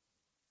cannot.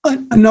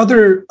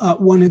 Another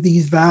one of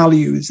these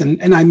values,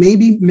 and I may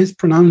be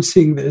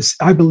mispronouncing this,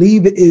 I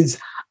believe it is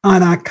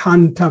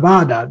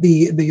Anakantavada,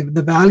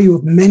 the value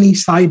of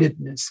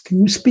many-sidedness.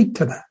 Can you speak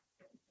to that?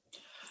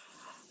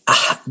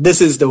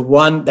 This is the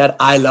one that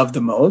I love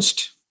the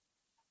most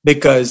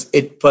because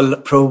it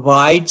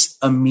provides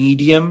a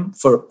medium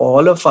for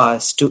all of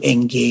us to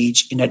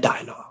engage in a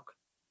dialogue.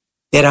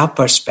 There are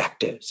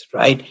perspectives,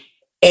 right?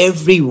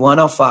 Every one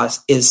of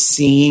us is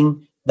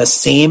seeing the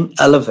same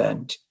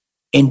elephant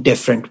in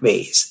different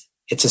ways.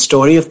 It's a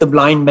story of the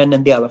blind man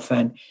and the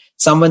elephant.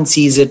 Someone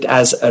sees it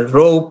as a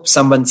rope.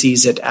 Someone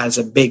sees it as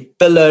a big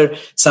pillar.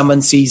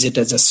 Someone sees it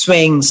as a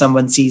swing.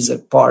 Someone sees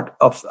it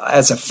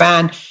as a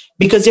fan,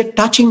 because they're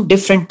touching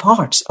different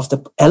parts of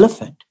the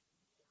elephant.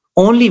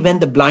 Only when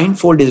the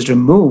blindfold is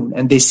removed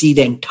and they see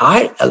the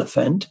entire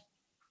elephant,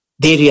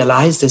 they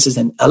realize this is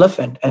an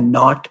elephant and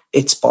not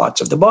its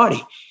parts of the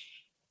body.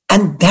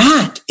 And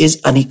that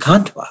is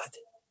Anikantvad.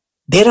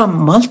 There are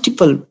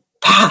multiple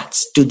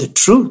paths to the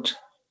truth.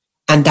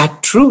 And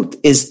that truth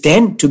is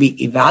then to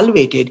be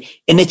evaluated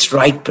in its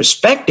right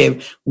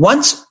perspective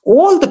once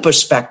all the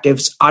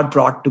perspectives are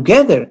brought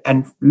together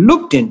and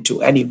looked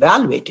into and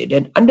evaluated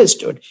and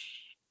understood.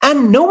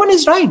 And no one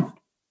is right.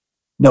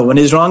 No one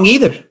is wrong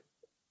either.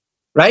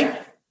 Right?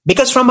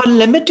 Because from our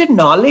limited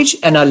knowledge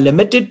and our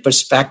limited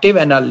perspective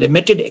and our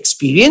limited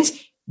experience,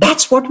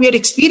 that's what we are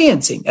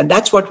experiencing. And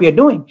that's what we are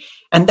doing.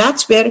 And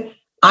that's where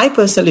I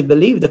personally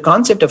believe the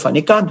concept of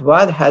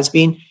Anikantvad has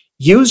been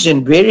used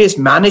in various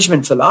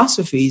management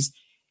philosophies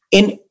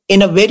in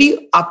a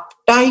very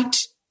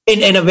uptight,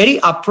 in a very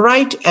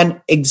upright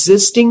and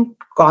existing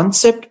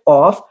concept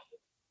of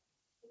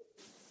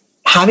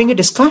having a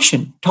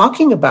discussion,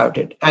 talking about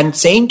it and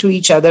saying to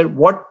each other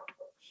what,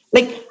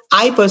 like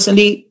I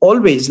personally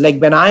always, like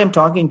when I am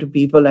talking to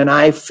people and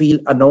I feel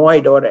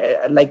annoyed or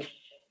like,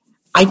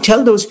 I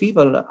tell those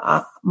people,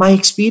 my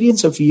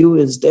experience of you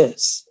is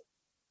this.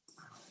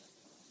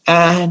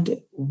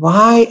 And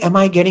why am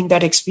I getting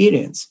that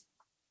experience?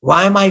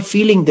 Why am I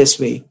feeling this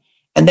way?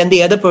 And then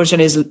the other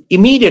person is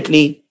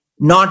immediately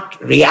not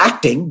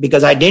reacting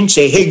because I didn't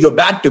say, hey, you're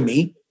bad to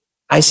me.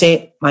 I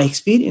say, my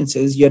experience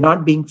is you're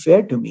not being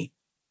fair to me.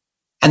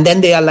 And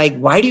then they are like,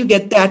 why do you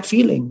get that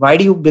feeling? Why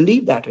do you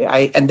believe that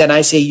way? And then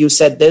I say, you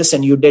said this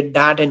and you did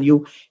that.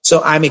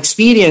 So I'm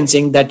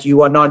experiencing that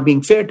you are not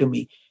being fair to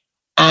me.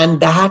 And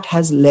that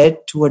has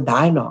led to a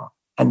dialogue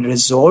and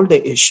resolved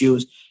the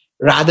issues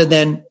rather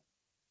than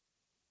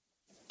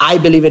I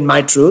believe in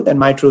my truth, and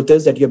my truth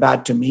is that you're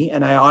bad to me,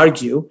 and I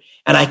argue,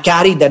 and I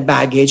carry that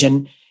baggage.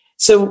 And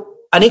so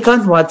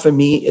Anikantvad for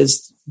me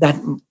is that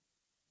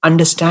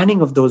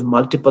understanding of those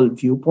multiple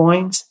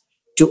viewpoints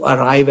to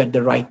arrive at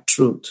the right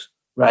truth,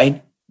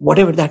 right?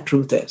 Whatever that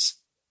truth is.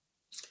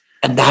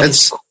 And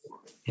that's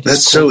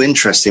so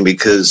interesting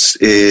because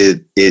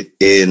it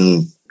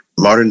in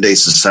modern day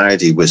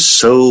society, we're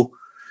so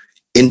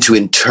into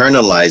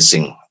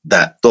internalizing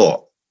that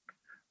thought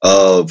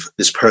of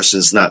this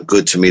person's not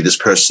good to me, this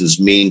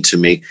person's mean to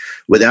me,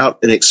 without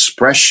an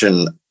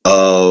expression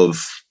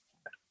of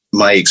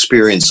my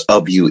experience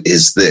of you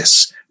is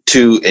this,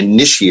 to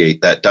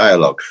initiate that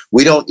dialogue.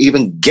 We don't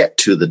even get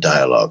to the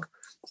dialogue.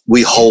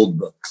 We hold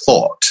the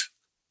thought.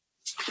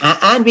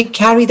 And we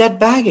carry that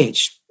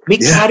baggage. We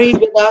carry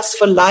it with us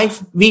for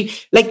life.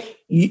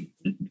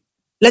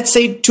 Let's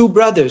say two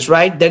brothers,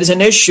 right? There is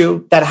an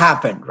issue that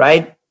happened,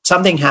 right?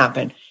 Something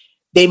happened.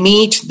 They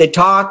meet, they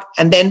talk,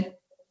 and then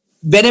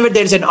whenever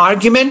there's an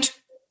argument,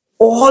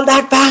 all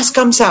that past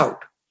comes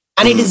out.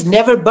 And it is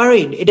never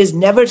buried. It is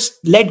never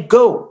let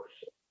go,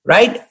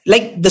 right?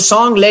 Like the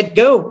song Let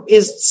Go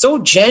is so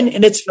Jain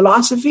in its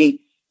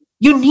philosophy.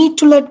 You need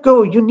to let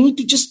go. You need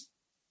to just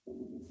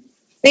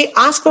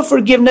ask for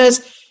forgiveness.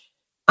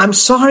 I'm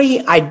sorry,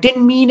 I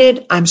didn't mean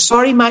it. I'm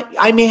sorry,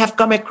 I may have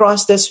come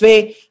across this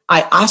way.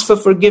 I ask for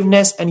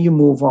forgiveness and you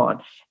move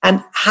on.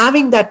 And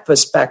having that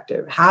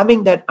perspective,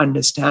 having that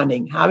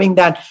understanding, having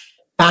that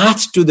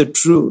path to the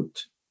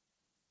truth,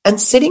 and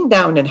sitting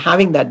down and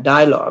having that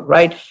dialogue,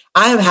 right?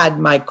 I have had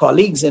my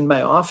colleagues in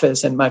my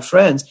office and my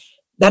friends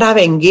that I've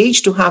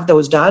engaged to have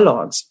those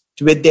dialogues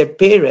with their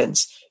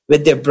parents,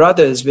 with their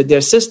brothers, with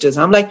their sisters.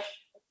 I'm like,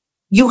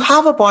 you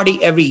have a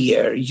party every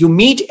year, you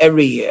meet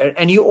every year,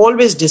 and you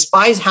always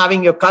despise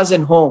having your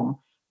cousin home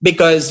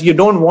because you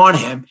don't want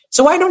him.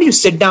 So why don't you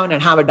sit down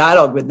and have a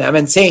dialogue with them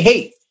and say,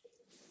 hey,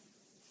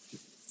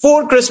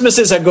 4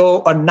 Christmases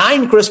ago or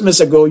 9 Christmas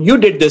ago, you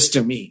did this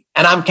to me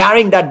and I'm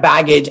carrying that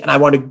baggage and I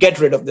want to get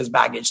rid of this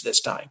baggage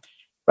this time,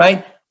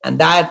 right? And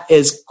that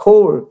is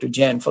core to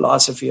Jain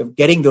philosophy of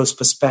getting those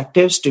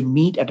perspectives to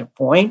meet at a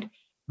point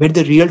where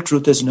the real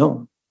truth is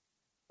known,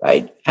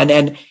 right?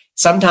 And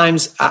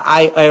sometimes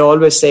I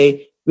always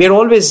say, we're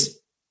always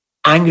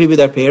angry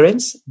with our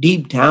parents.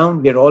 Deep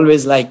down, we're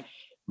always like,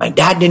 my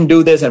dad didn't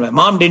do this and my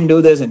mom didn't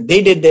do this and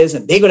they did this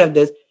and they could have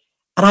this.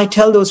 And I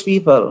tell those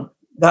people,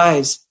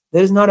 guys,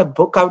 there is not a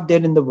book out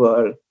there in the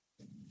world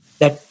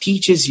that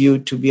teaches you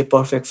to be a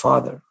perfect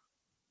father,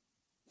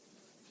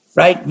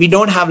 right? We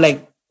don't have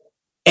like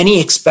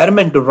any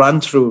experiment to run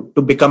through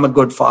to become a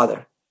good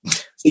father.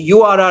 So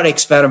you are our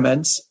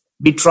experiments.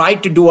 We try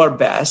to do our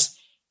best,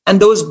 and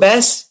those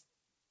best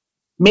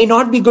may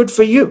not be good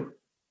for you.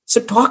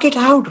 So talk it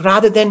out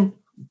rather than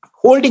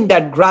holding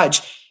that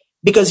grudge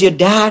because your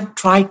dad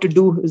tried to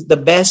do the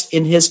best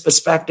in his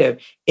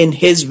perspective, in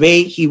his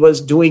way he was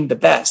doing the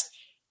best.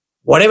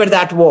 Whatever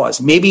that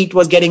was, maybe it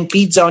was getting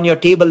pizza on your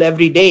table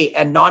every day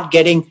and not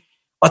getting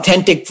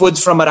authentic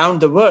foods from around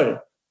the world.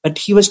 But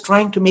he was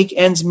trying to make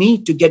ends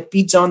meet to get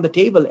pizza on the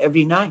table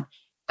every night,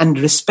 and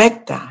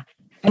respect that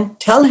and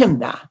tell him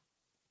that,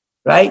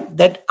 right?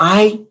 That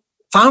I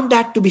found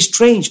that to be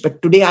strange,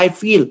 but today I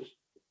feel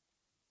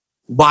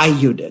why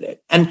you did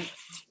it. And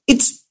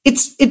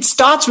it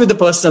starts with the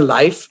personal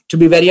life. To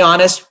be very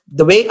honest,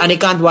 the way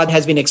Anikantwad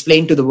has been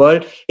explained to the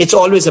world, it's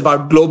always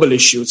about global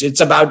issues.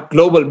 It's about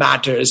global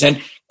matters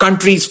and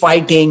countries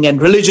fighting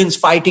and religions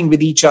fighting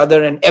with each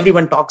other. And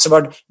everyone talks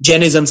about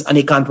Jainism's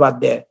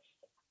Anikantwad there.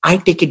 I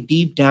take it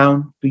deep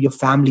down to your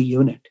family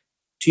unit,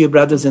 to your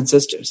brothers and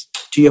sisters,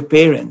 to your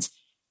parents.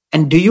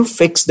 And do you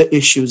fix the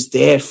issues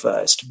there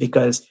first?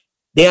 Because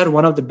they are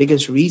one of the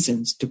biggest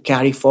reasons to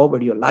carry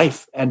forward your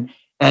life. And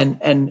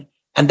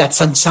that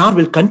sansar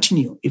will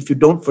continue if you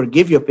don't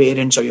forgive your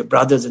parents or your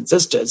brothers and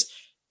sisters.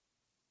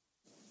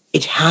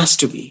 It has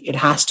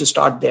to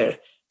start there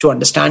to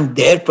understand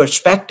their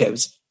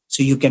perspectives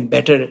so you can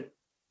better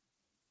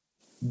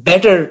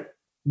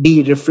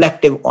be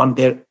reflective on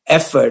their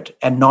effort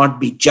and not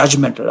be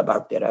judgmental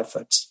about their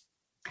efforts.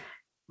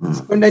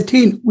 So,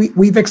 Nitin,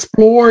 we've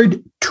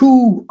explored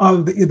two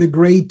of the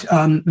great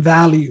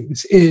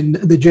values in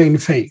the Jain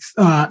faith.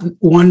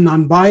 One,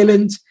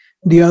 nonviolence,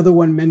 the other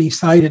one,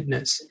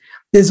 many-sidedness.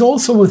 There's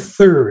also a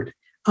third,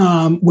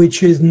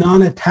 which is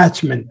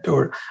non-attachment,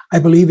 or I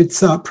believe it's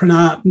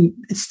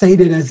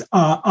stated as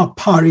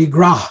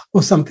aparigrah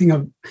or something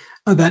of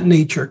that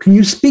nature. Can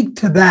you speak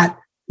to that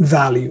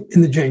value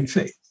in the Jain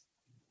faith?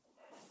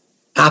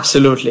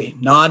 Absolutely.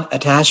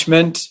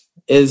 Non-attachment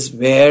is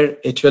where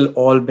it will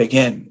all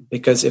begin,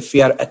 because if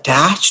we are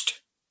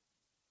attached,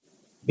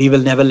 we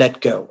will never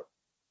let go.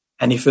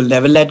 And if you'll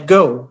never let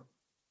go,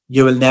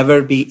 you will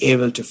never be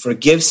able to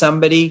forgive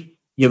somebody.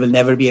 You will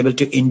never be able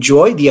to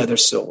enjoy the other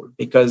soul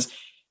because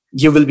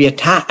you will be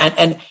attached.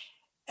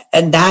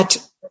 And that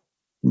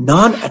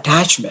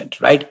non-attachment,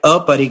 right,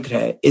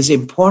 aparigrah, is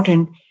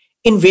important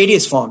in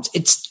various forms.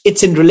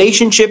 It's in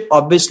relationship,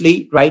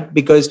 obviously, right,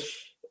 because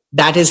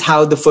that is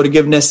how the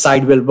forgiveness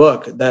side will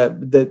work.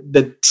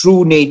 The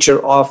true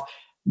nature of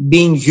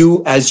being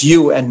you as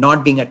you and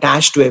not being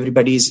attached to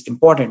everybody is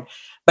important.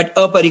 But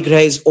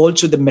aparigrah is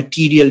also the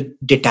material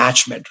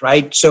detachment,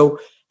 right? So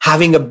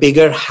having a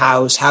bigger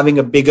house, having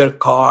a bigger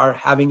car,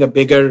 having a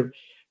bigger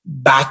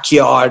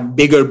backyard,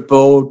 bigger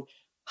boat.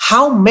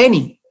 How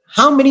many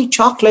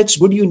chocolates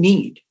would you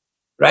need,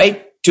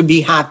 right, to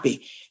be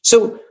happy?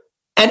 So,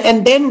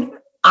 and then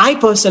I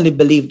personally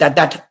believe that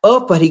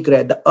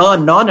aparigrah, the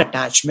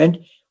non-attachment,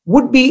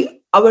 would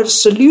be our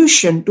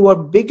solution to our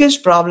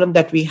biggest problem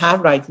that we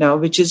have right now,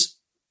 which is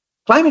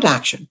climate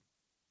action,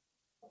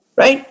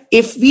 right?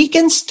 If we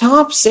can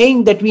stop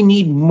saying that we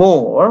need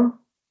more,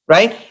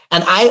 right?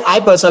 And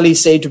I personally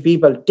say to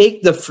people,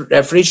 take the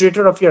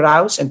refrigerator of your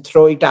house and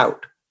throw it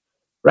out,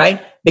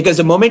 right? Because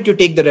the moment you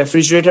take the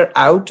refrigerator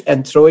out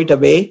and throw it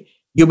away,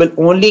 you will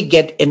only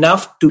get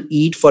enough to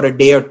eat for a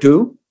day or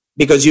two,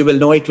 because you will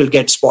know it will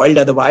get spoiled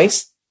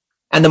otherwise.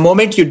 And the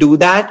moment you do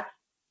that,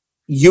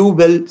 you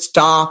will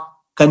stop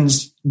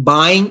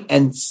buying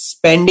and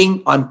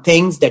spending on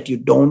things that you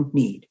don't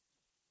need,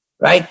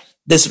 right?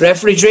 This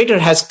refrigerator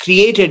has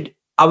created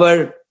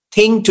our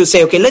thing to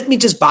say, okay, let me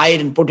just buy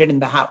it and put it in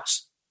the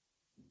house,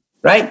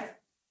 right?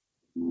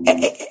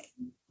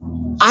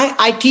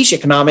 I teach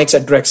economics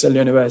at Drexel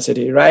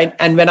University, right?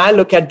 And when I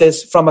look at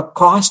this from a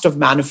cost of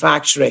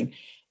manufacturing,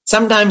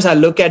 sometimes I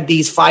look at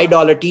these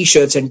 $5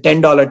 t-shirts and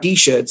 $10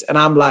 t-shirts, and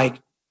I'm like,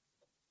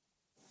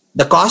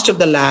 the cost of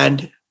the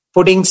land,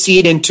 putting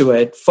seed into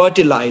it,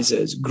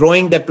 fertilizers,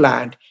 growing the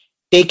plant,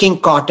 taking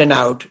cotton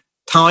out,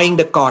 thawing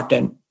the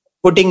cotton,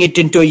 putting it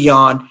into a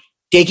yarn,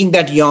 taking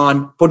that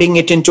yarn, putting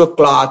it into a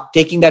cloth,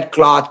 taking that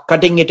cloth,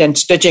 cutting it and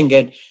stitching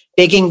it,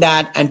 taking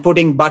that and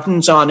putting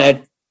buttons on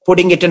it,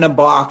 putting it in a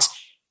box,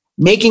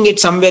 making it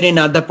somewhere in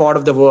another part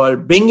of the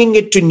world, bringing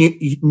it to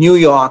New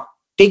York,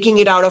 taking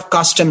it out of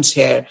customs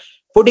here,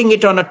 putting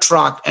it on a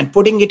truck and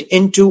putting it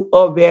into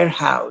a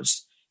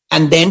warehouse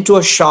and then to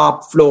a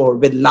shop floor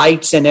with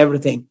lights and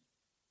everything.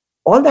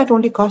 All that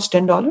only costs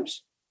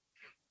 $10?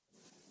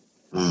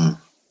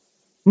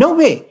 No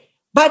way.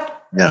 But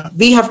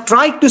we have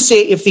tried to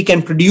say if we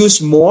can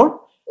produce more,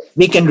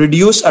 we can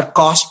reduce our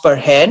cost per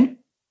head.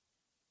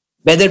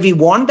 Whether we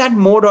want that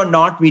more or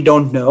not, we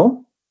don't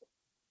know.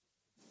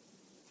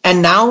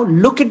 And now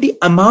look at the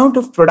amount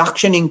of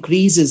production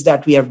increases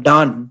that we have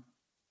done,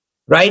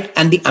 right?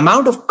 And the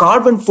amount of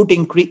carbon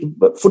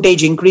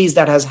footage increase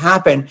that has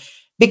happened,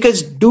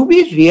 because do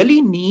we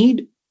really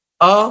need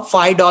a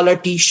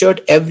 $5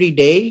 t-shirt every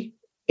day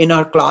in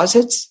our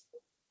closets?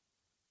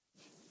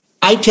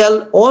 I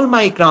tell all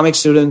my economics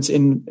students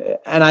and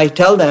I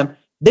tell them,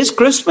 this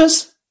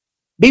Christmas,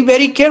 be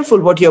very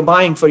careful what you're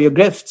buying for your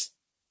gifts.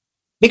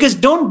 Because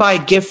don't buy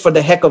a gift for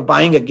the heck of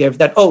buying a gift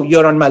that, oh,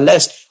 you're on my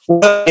list.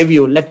 I'll give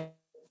you, let me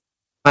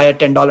buy a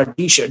 $10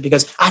 t-shirt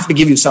because I have to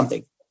give you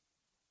something.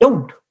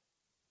 Don't.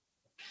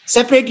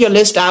 Separate your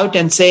list out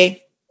and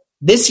say,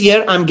 this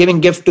year I'm giving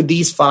gift to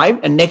these 5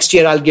 and next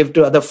year I'll give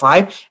to other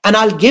 5 and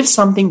I'll give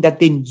something that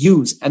they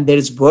use and there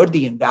is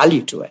worthy and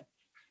value to it.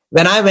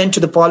 When I went to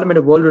the Parliament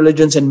of World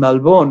Religions in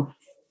Melbourne,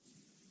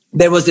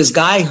 there was this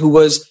guy who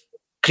was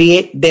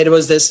there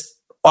was this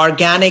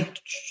organic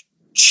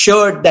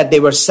shirt that they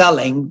were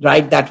selling,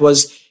 right? That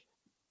was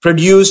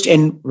produced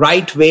in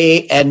right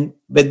way and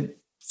with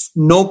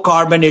no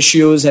carbon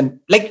issues. And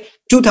like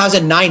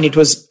 2009, it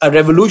was a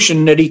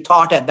revolutionary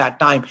thought at that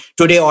time.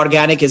 Today,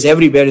 organic is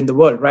everywhere in the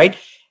world, right?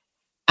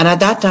 And at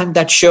that time,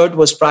 that shirt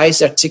was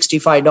priced at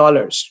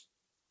 $65.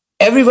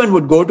 Everyone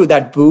would go to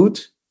that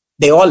booth.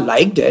 They all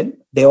liked it.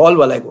 They all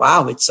were like,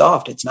 wow, it's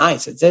soft, it's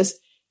nice, it's this.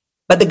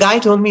 But the guy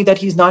told me that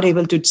he's not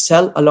able to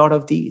sell a lot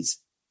of these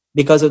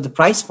because of the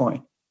price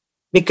point.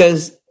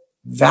 Because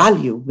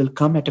value will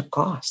come at a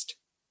cost,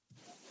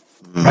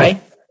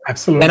 right?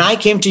 Absolutely. When I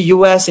came to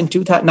US in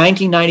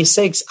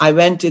 1996, I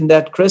went in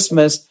that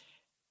Christmas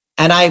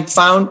and I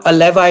found a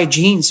Levi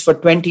jeans for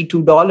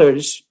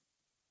 $22.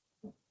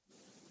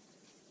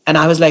 And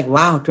I was like,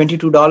 wow,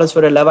 $22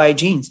 for a Levi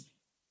jeans.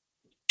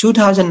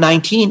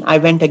 2019, I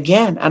went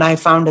again and I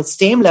found the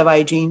same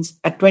Levi jeans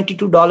at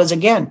 $22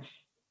 again.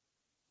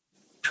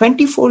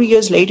 24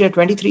 years later,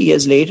 23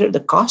 years later,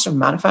 the cost of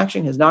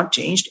manufacturing has not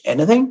changed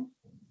anything.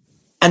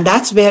 And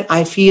that's where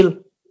I feel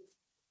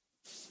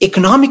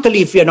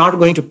economically, if we are not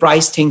going to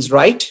price things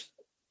right,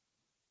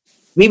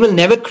 we will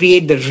never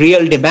create the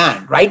real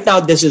demand. Right now,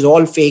 this is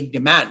all fake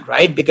demand,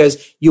 right?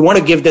 Because you want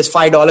to give this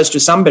 $5 to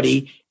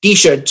somebody,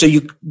 t-shirt, so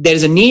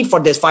there's a need for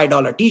this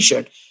 $5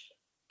 t-shirt.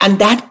 And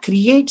that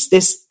creates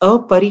this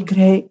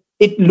aparigraha.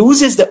 It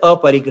loses the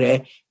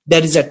aparigraha.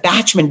 There is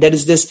attachment. There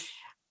is this,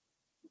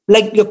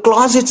 like your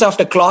closets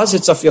after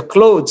closets of your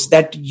clothes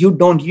that you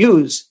don't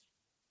use.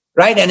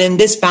 Right. And in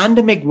this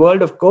pandemic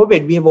world of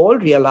COVID, we have all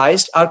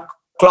realized our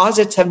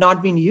closets have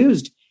not been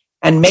used.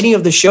 And many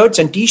of the shirts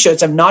and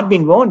t-shirts have not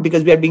been worn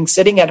because we are being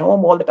sitting at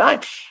home all the time.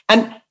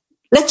 And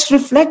let's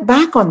reflect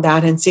back on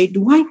that and say,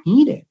 do I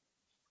need it?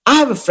 I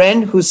have a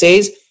friend who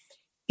says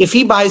if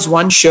he buys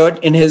one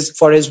shirt in his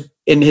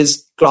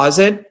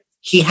closet,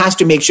 he has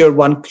to make sure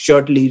one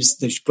shirt leaves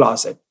the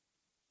closet.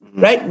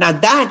 Right. Now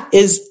that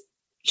is,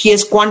 he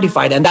has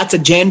quantified, and that's a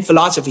Jain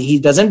philosophy. He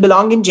doesn't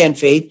belong in Jain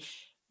faith.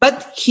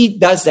 But he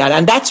does that.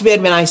 And that's where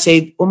when I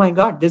say, oh my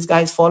God, this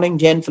guy is following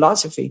Jain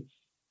philosophy.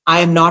 I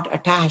am not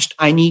attached.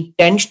 I need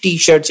 10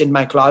 t-shirts in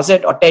my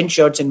closet or 10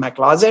 shirts in my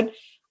closet.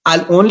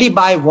 I'll only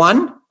buy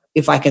one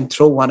if I can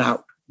throw one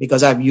out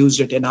because I've used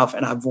it enough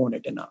and I've worn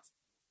it enough.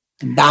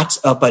 And that's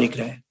a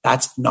parigraha.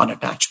 That's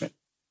non-attachment.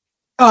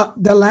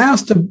 The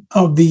last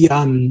of the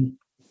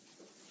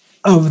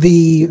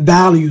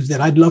values that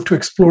I'd love to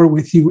explore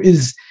with you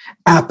is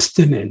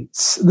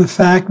abstinence. The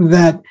fact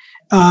that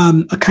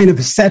a kind of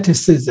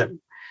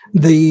asceticism,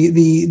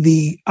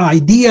 the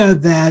idea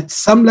that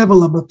some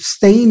level of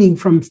abstaining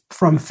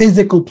from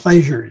physical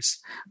pleasures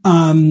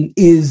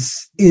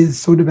is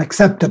sort of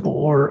acceptable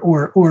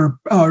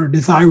or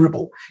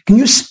desirable. Can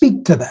you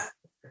speak to that?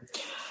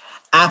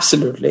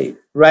 Absolutely,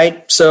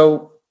 right.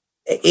 So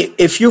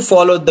if you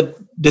follow the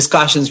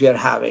discussions we are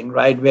having,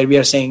 right, where we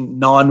are saying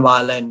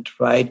non-violent,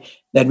 right,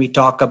 then we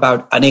talk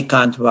about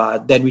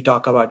anekantvad, then we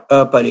talk about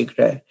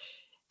aparigraha.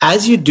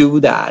 As you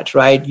do that,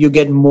 right, you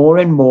get more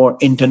and more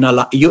you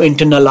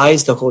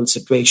internalize the whole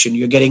situation.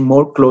 You're getting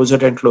more closer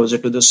and closer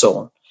to the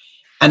soul.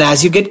 And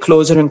as you get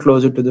closer and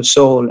closer to the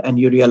soul and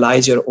you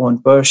realize your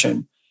own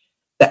person,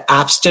 the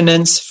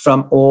abstinence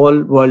from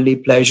all worldly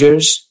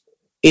pleasures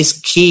is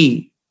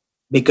key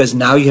because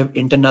now you have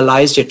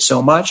internalized it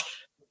so much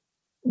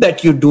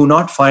that you do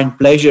not find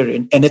pleasure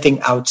in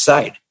anything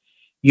outside.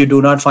 You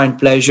do not find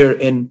pleasure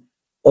in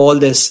all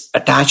this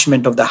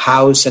attachment of the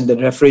house and the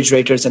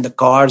refrigerators and the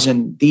cars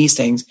and these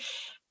things.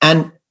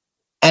 And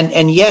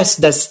yes,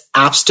 this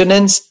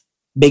abstinence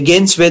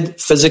begins with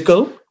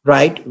physical,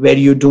 right? Where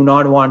you do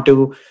not want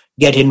to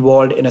get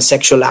involved in a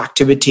sexual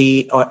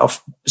activity or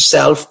of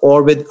self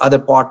or with other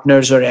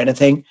partners or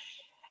anything.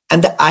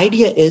 And the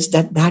idea is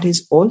that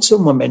is also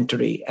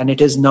momentary and it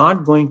is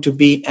not going to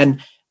be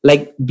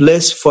like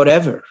bliss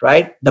forever,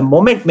 right? The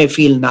moment may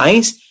feel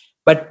nice,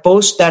 but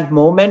post that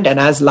moment and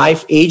as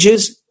life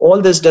ages,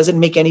 all this doesn't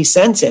make any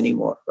sense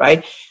anymore,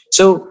 right?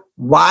 So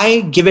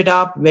why give it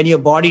up when your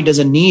body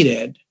doesn't need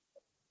it?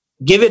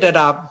 Give it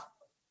up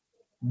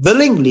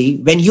willingly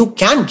when you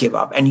can give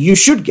up and you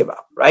should give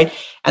up, right?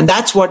 And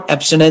that's what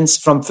abstinence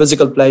from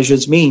physical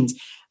pleasures means.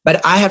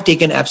 But I have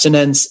taken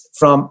abstinence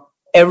from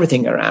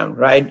everything around,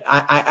 right?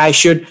 I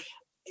should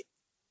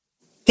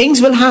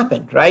things will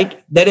happen,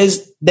 right? There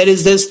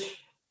is this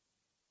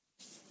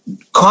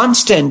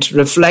constant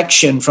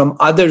reflection from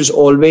others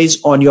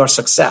always on your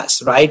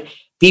success, right?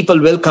 People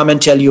will come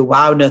and tell you,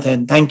 wow,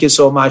 Nitin, thank you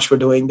so much for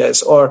doing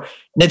this. Or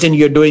Nitin,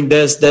 you're doing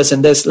this, this,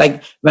 and this.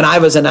 Like when I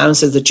was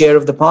announced as the chair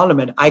of the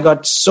parliament, I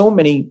got so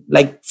many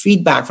like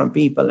feedback from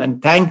people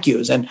and thank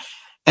yous. And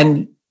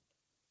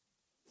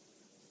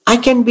I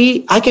can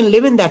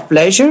live in that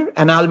pleasure,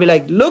 and I'll be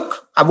like,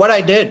 look what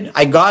I did.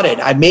 I got it.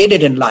 I made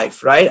it in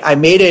life, right? I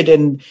made it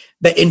in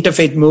the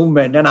interfaith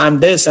movement, and I'm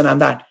this and I'm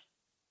that.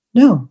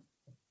 No,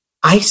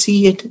 I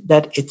see it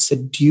that it's a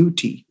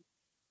duty.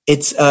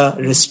 It's a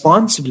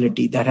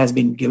responsibility that has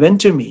been given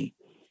to me.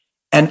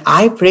 And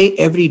I pray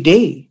every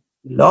day,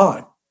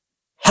 Lord,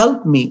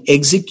 help me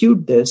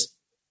execute this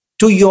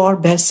to your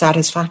best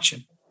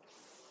satisfaction.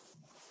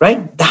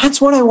 Right? That's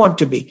what I want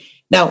to be.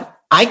 Now,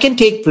 I can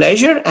take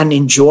pleasure and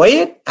enjoy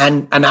it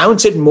and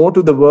announce it more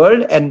to the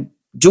world and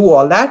do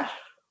all that.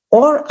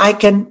 Or I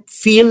can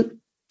feel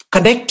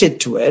connected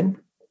to it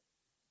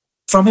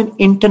from an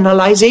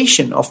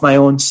internalization of my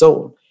own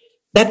soul.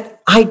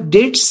 That I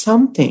did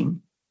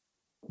something,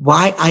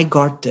 why I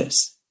got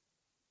this.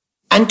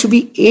 And to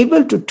be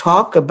able to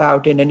talk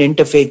about in an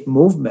interfaith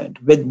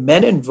movement with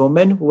men and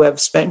women who have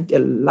spent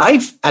their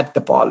life at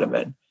the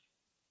parliament.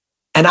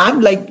 And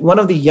I'm like one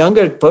of the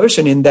younger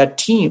person in that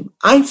team.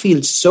 I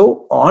feel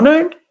so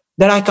honored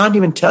that I can't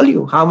even tell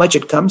you how much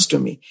it comes to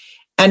me.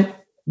 And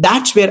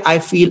that's where I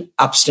feel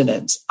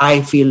abstinence. I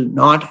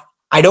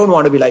don't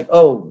want to be like,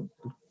 oh,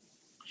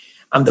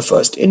 I'm the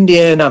first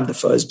Indian, I'm the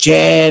first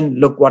Jain,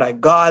 look what I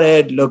got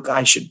it, look,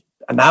 I should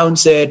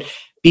announce it,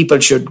 people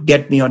should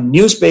get me on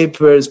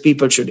newspapers,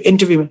 people should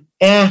interview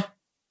me.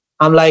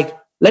 I'm like,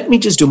 let me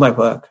just do my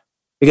work.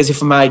 Because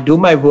if I do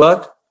my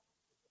work,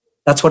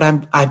 that's what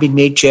I've been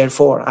made chair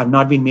for. I've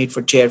not been made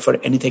for chair for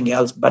anything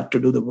else but to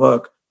do the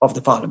work of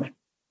the parliament.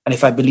 And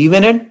if I believe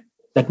in it,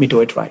 let me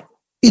do it right.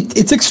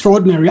 It's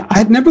extraordinary. I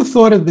had never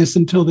thought of this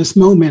until this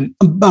moment,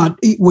 but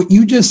what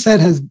you just said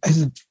has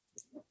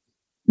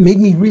made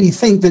me really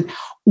think that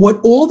what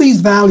all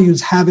these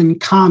values have in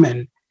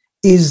common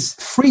is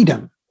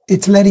freedom.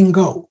 It's letting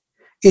go.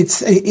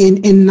 It's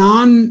in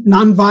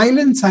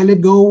non-violence, I let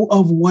go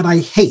of what I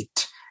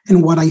hate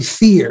and what I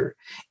fear.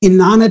 In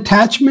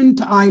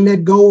non-attachment, I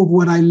let go of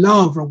what I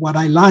love or what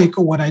I like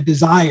or what I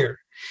desire.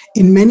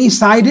 In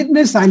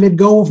many-sidedness, I let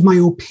go of my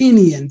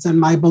opinions and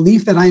my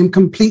belief that I am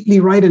completely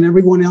right and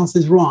everyone else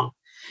is wrong.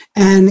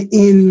 And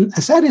in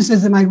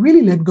asceticism, I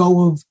really let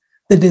go of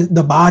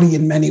the body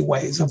in many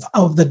ways,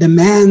 of the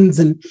demands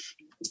and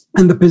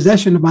the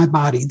possession of my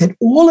body. That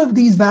all of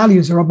these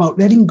values are about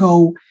letting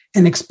go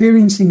and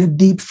experiencing a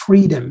deep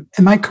freedom.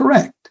 Am I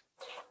correct?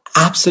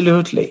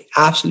 Absolutely.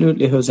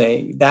 Absolutely,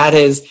 Jose. That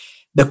is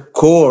the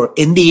core.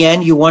 In the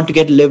end, you want to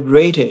get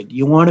liberated.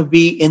 You want to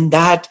be in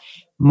that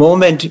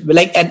moment.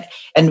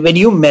 And when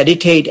you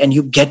meditate and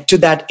you get to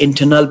that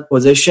internal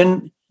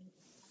position,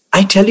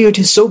 I tell you, it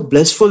is so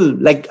blissful.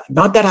 Like,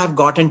 not that I've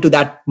gotten to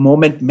that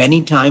moment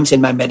many times in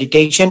my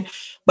meditation,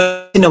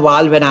 but in a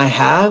while when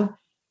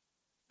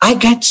I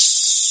get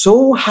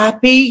so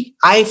happy.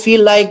 I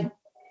feel like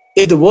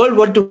if the world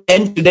were to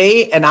end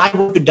today and I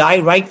were to die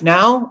right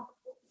now,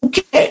 who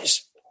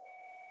cares?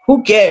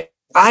 Who cares?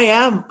 I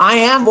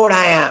am what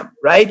I am,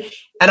 right?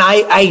 And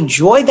I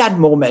enjoy that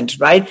moment,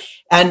 right?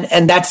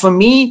 And that for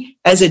me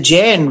as a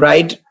Jain,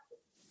 right,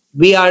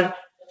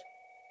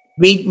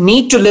 we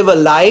need to live a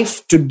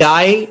life to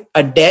die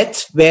a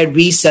death where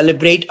we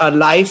celebrate our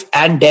life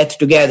and death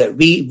together.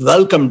 We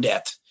welcome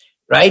death,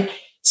 right?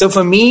 So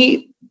for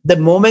me, the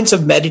moments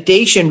of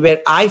meditation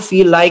where I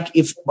feel like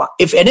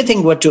if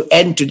everything were to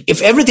end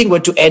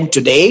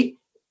today,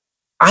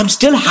 I'm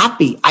still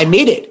happy. I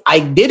made it. I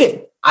did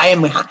it.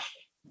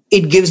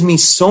 It gives me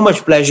so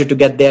much pleasure to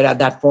get there at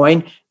that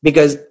point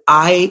because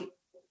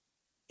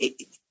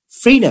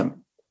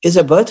freedom is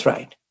a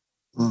birthright,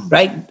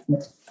 right?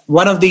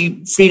 One of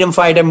the freedom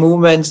fighter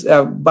movements,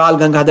 Bal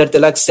Gangadhar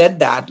Tilak said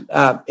that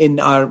in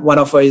one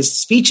of his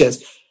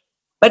speeches.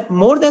 But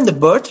more than the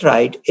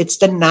birthright, it's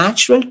the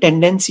natural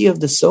tendency of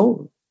the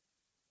soul,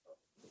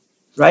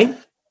 right?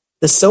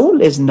 The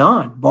soul is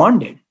not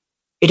bonded.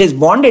 It is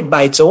bonded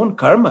by its own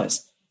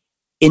karmas.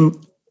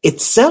 In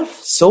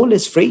itself, soul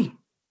is free.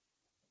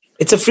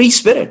 It's a free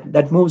spirit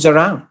that moves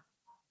around.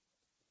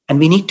 And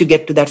we need to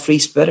get to that free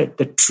spirit,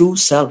 the true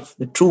self,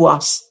 the true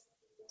us.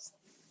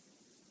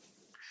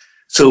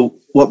 So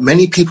what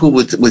many people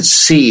would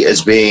see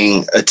as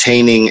being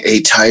attaining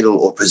a title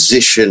or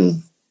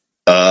position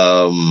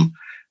of,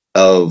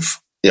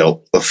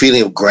 a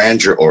feeling of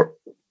grandeur or,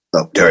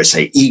 dare I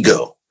say,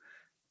 ego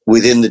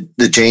within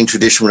the Jain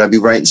tradition, would I be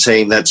right in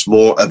saying that's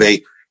more of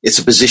it's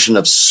a position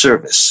of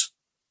service?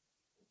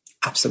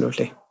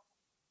 Absolutely.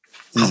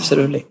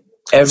 Absolutely.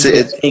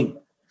 Everything.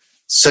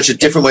 Such a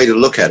different way to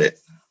look at it.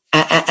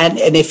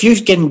 And if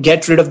you can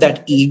get rid of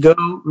that ego,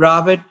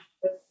 Robert,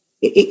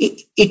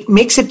 it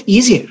makes it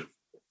easier.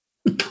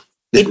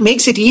 It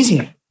makes it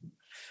easier.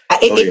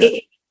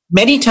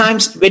 Many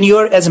times when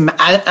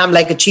I'm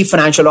like a chief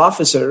financial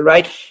officer,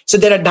 right? So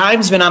there are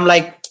times when I'm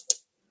like,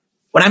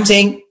 What I'm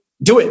saying,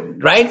 do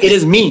it, right? It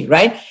is me,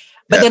 right?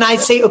 But then I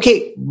say,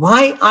 okay,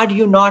 why are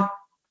you not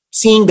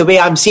seeing the way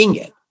I'm seeing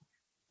it?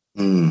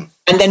 And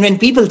then when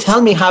people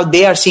tell me how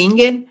they are seeing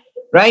it,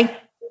 right?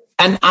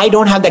 And I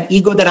don't have that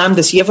ego that I'm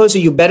the CFO, so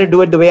you better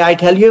do it the way I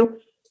tell you.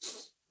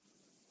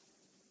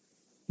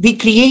 We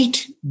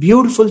create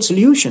beautiful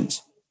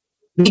solutions.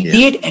 We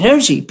create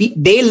energy.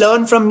 They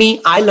learn from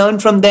me. I learn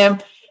from them,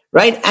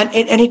 right? And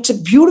it's a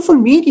beautiful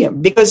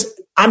medium because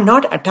I'm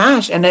not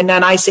attached. And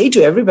I say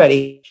to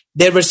everybody,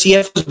 there were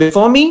CFOs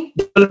before me.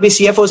 There will be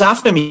CFOs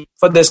after me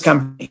for this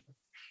company.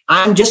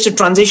 I'm just a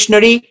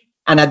transitionary.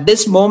 And at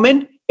this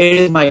moment, it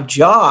is my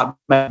job,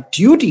 my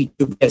duty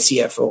to be a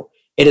CFO.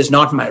 It is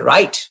not my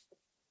right,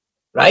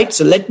 right?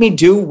 So let me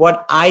do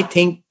what I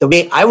think the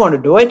way I want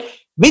to do it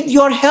with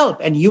your help.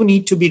 And you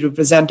need to be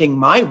representing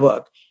my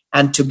work.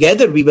 And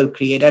together we will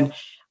create. And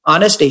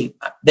honestly,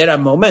 there are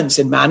moments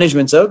in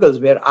management circles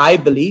where I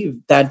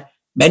believe that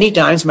many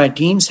times my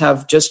teams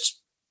have just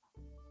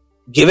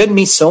given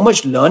me so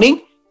much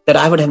learning that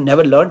I would have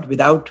never learned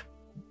without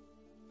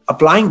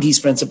applying these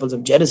principles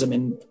of Jainism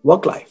in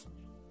work life.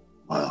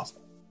 Wow.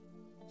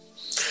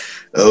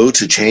 Oh,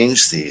 to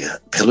change the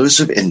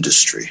pillars of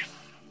industry.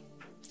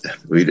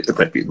 It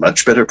might be a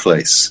much better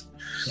place.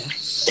 Yeah.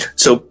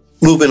 So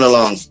moving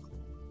along,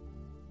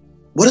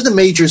 what are the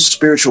major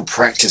spiritual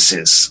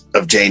practices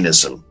of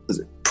Jainism? Is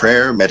it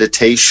prayer,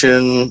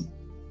 meditation,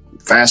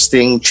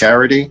 fasting,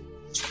 charity?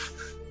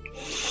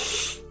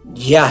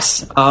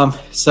 Yes.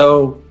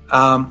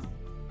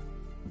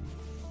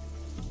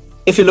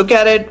 If you look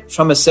at it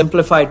from a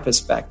simplified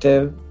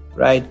perspective,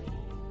 right?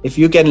 If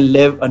you can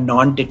live a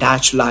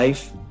non-detached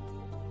life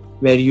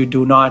where you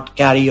do not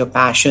carry your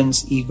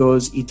passions,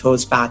 egos,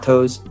 ethos,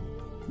 pathos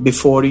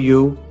before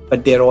you,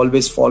 but they're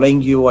always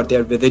following you or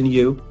they're within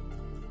you,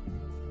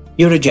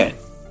 you're a Jain.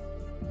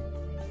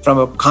 From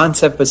a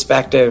concept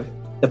perspective,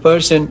 the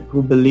person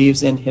who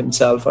believes in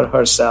himself or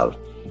herself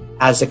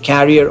as a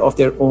carrier of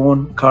their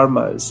own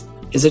karmas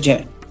is a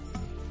Jain.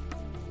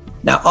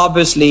 Now,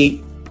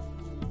 obviously,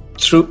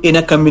 in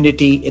a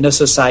community, in a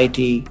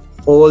society,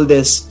 all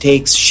this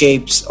takes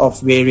shapes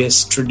of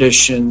various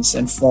traditions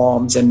and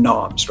forms and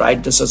norms,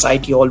 right? The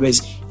society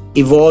always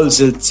evolves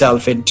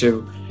itself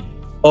into,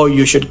 oh,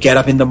 you should get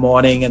up in the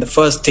morning and the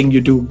first thing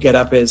you do get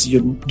up is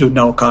you do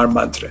Naukar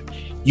mantra.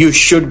 You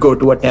should go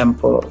to a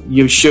temple.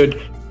 You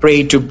should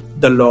pray to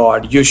the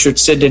Lord. You should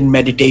sit in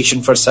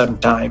meditation for some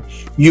time.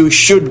 You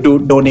should do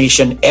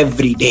donation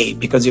every day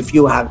because if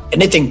you have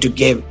anything to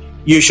give,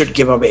 you should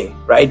give away,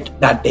 right?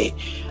 That day.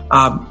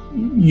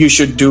 You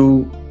should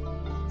do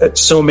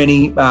so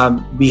many,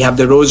 we have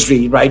the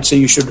rosary, right? So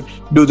you should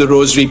do the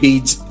rosary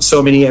beads,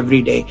 so many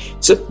every day.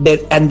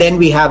 And then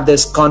we have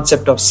this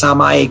concept of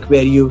samayik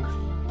where you,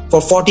 for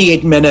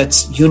 48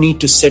 minutes, you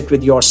need to sit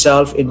with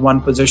yourself in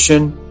one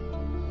position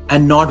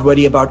and not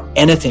worry about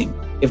anything.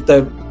 If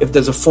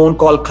there's a phone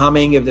call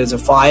coming, if there's a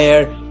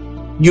fire,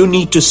 you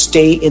need to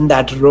stay in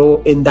that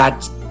row, in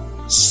that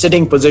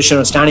sitting position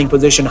or standing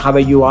position, however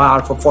you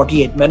are, for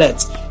 48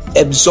 minutes,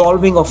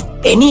 absolving of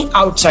any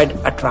outside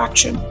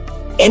attraction,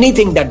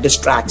 anything that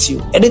distracts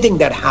you, anything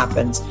that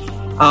happens.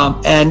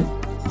 And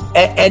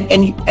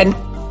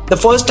the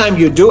first time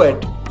you do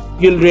it,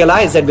 you'll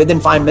realize that within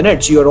 5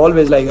 minutes, you're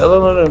always like,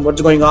 oh,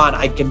 what's going on?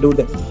 I can do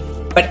this.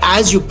 But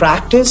as you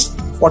practice,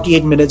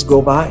 48 minutes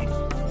go by.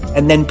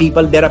 And then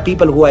there are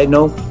people who I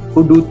know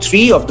who do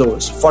 3 of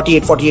those,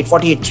 48,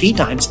 3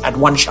 times at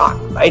one shot,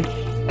 right?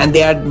 And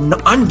they are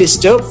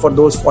undisturbed for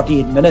those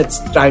 48 minutes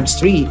times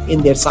 3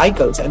 in their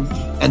cycles. And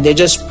they're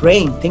just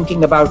praying,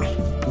 thinking about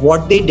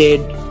what they did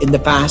in the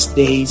past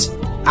days,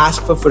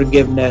 ask for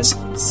forgiveness,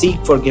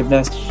 seek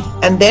forgiveness.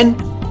 And then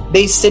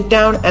they sit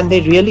down and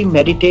they really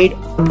meditate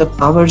on the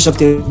powers of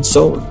their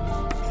soul.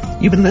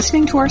 You've been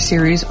listening to our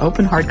series,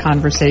 Open Heart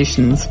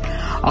Conversations,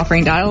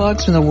 offering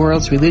dialogues from the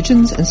world's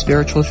religions and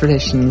spiritual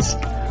traditions,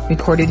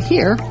 recorded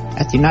here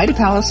at the United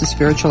Palace of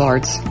Spiritual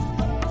Arts.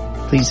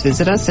 Please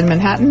visit us in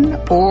Manhattan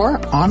or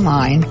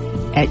online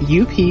at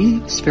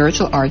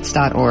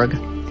upspiritualarts.org.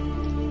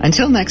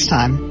 Until next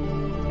time.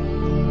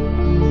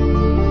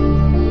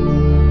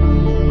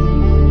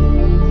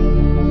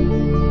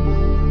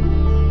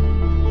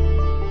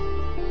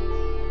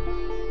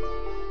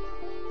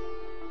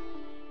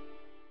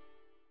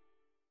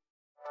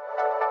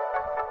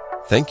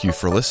 Thank you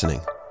for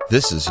listening.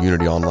 This is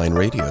Unity Online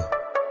Radio,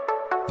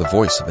 the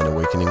voice of an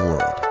awakening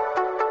world.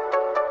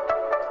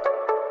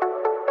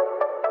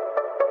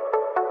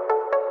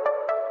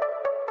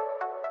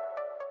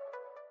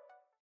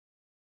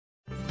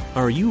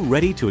 Are you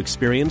ready to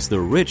experience the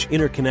rich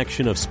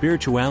interconnection of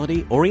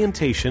spirituality,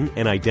 orientation,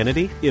 and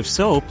identity? If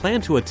so, plan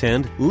to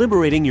attend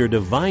Liberating Your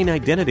Divine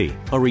Identity,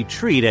 a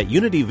retreat at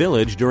Unity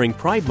Village during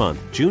Pride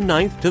Month, June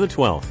 9th to the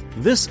 12th.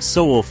 This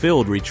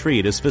soul-filled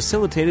retreat is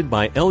facilitated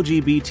by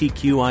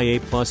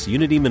LGBTQIA+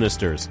 Unity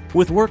ministers,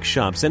 with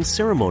workshops and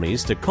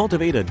ceremonies to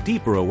cultivate a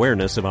deeper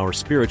awareness of our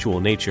spiritual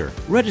nature.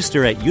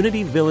 Register at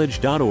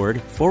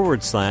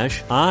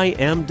unityvillage.org/I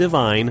Am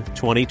Divine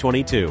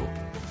 2022.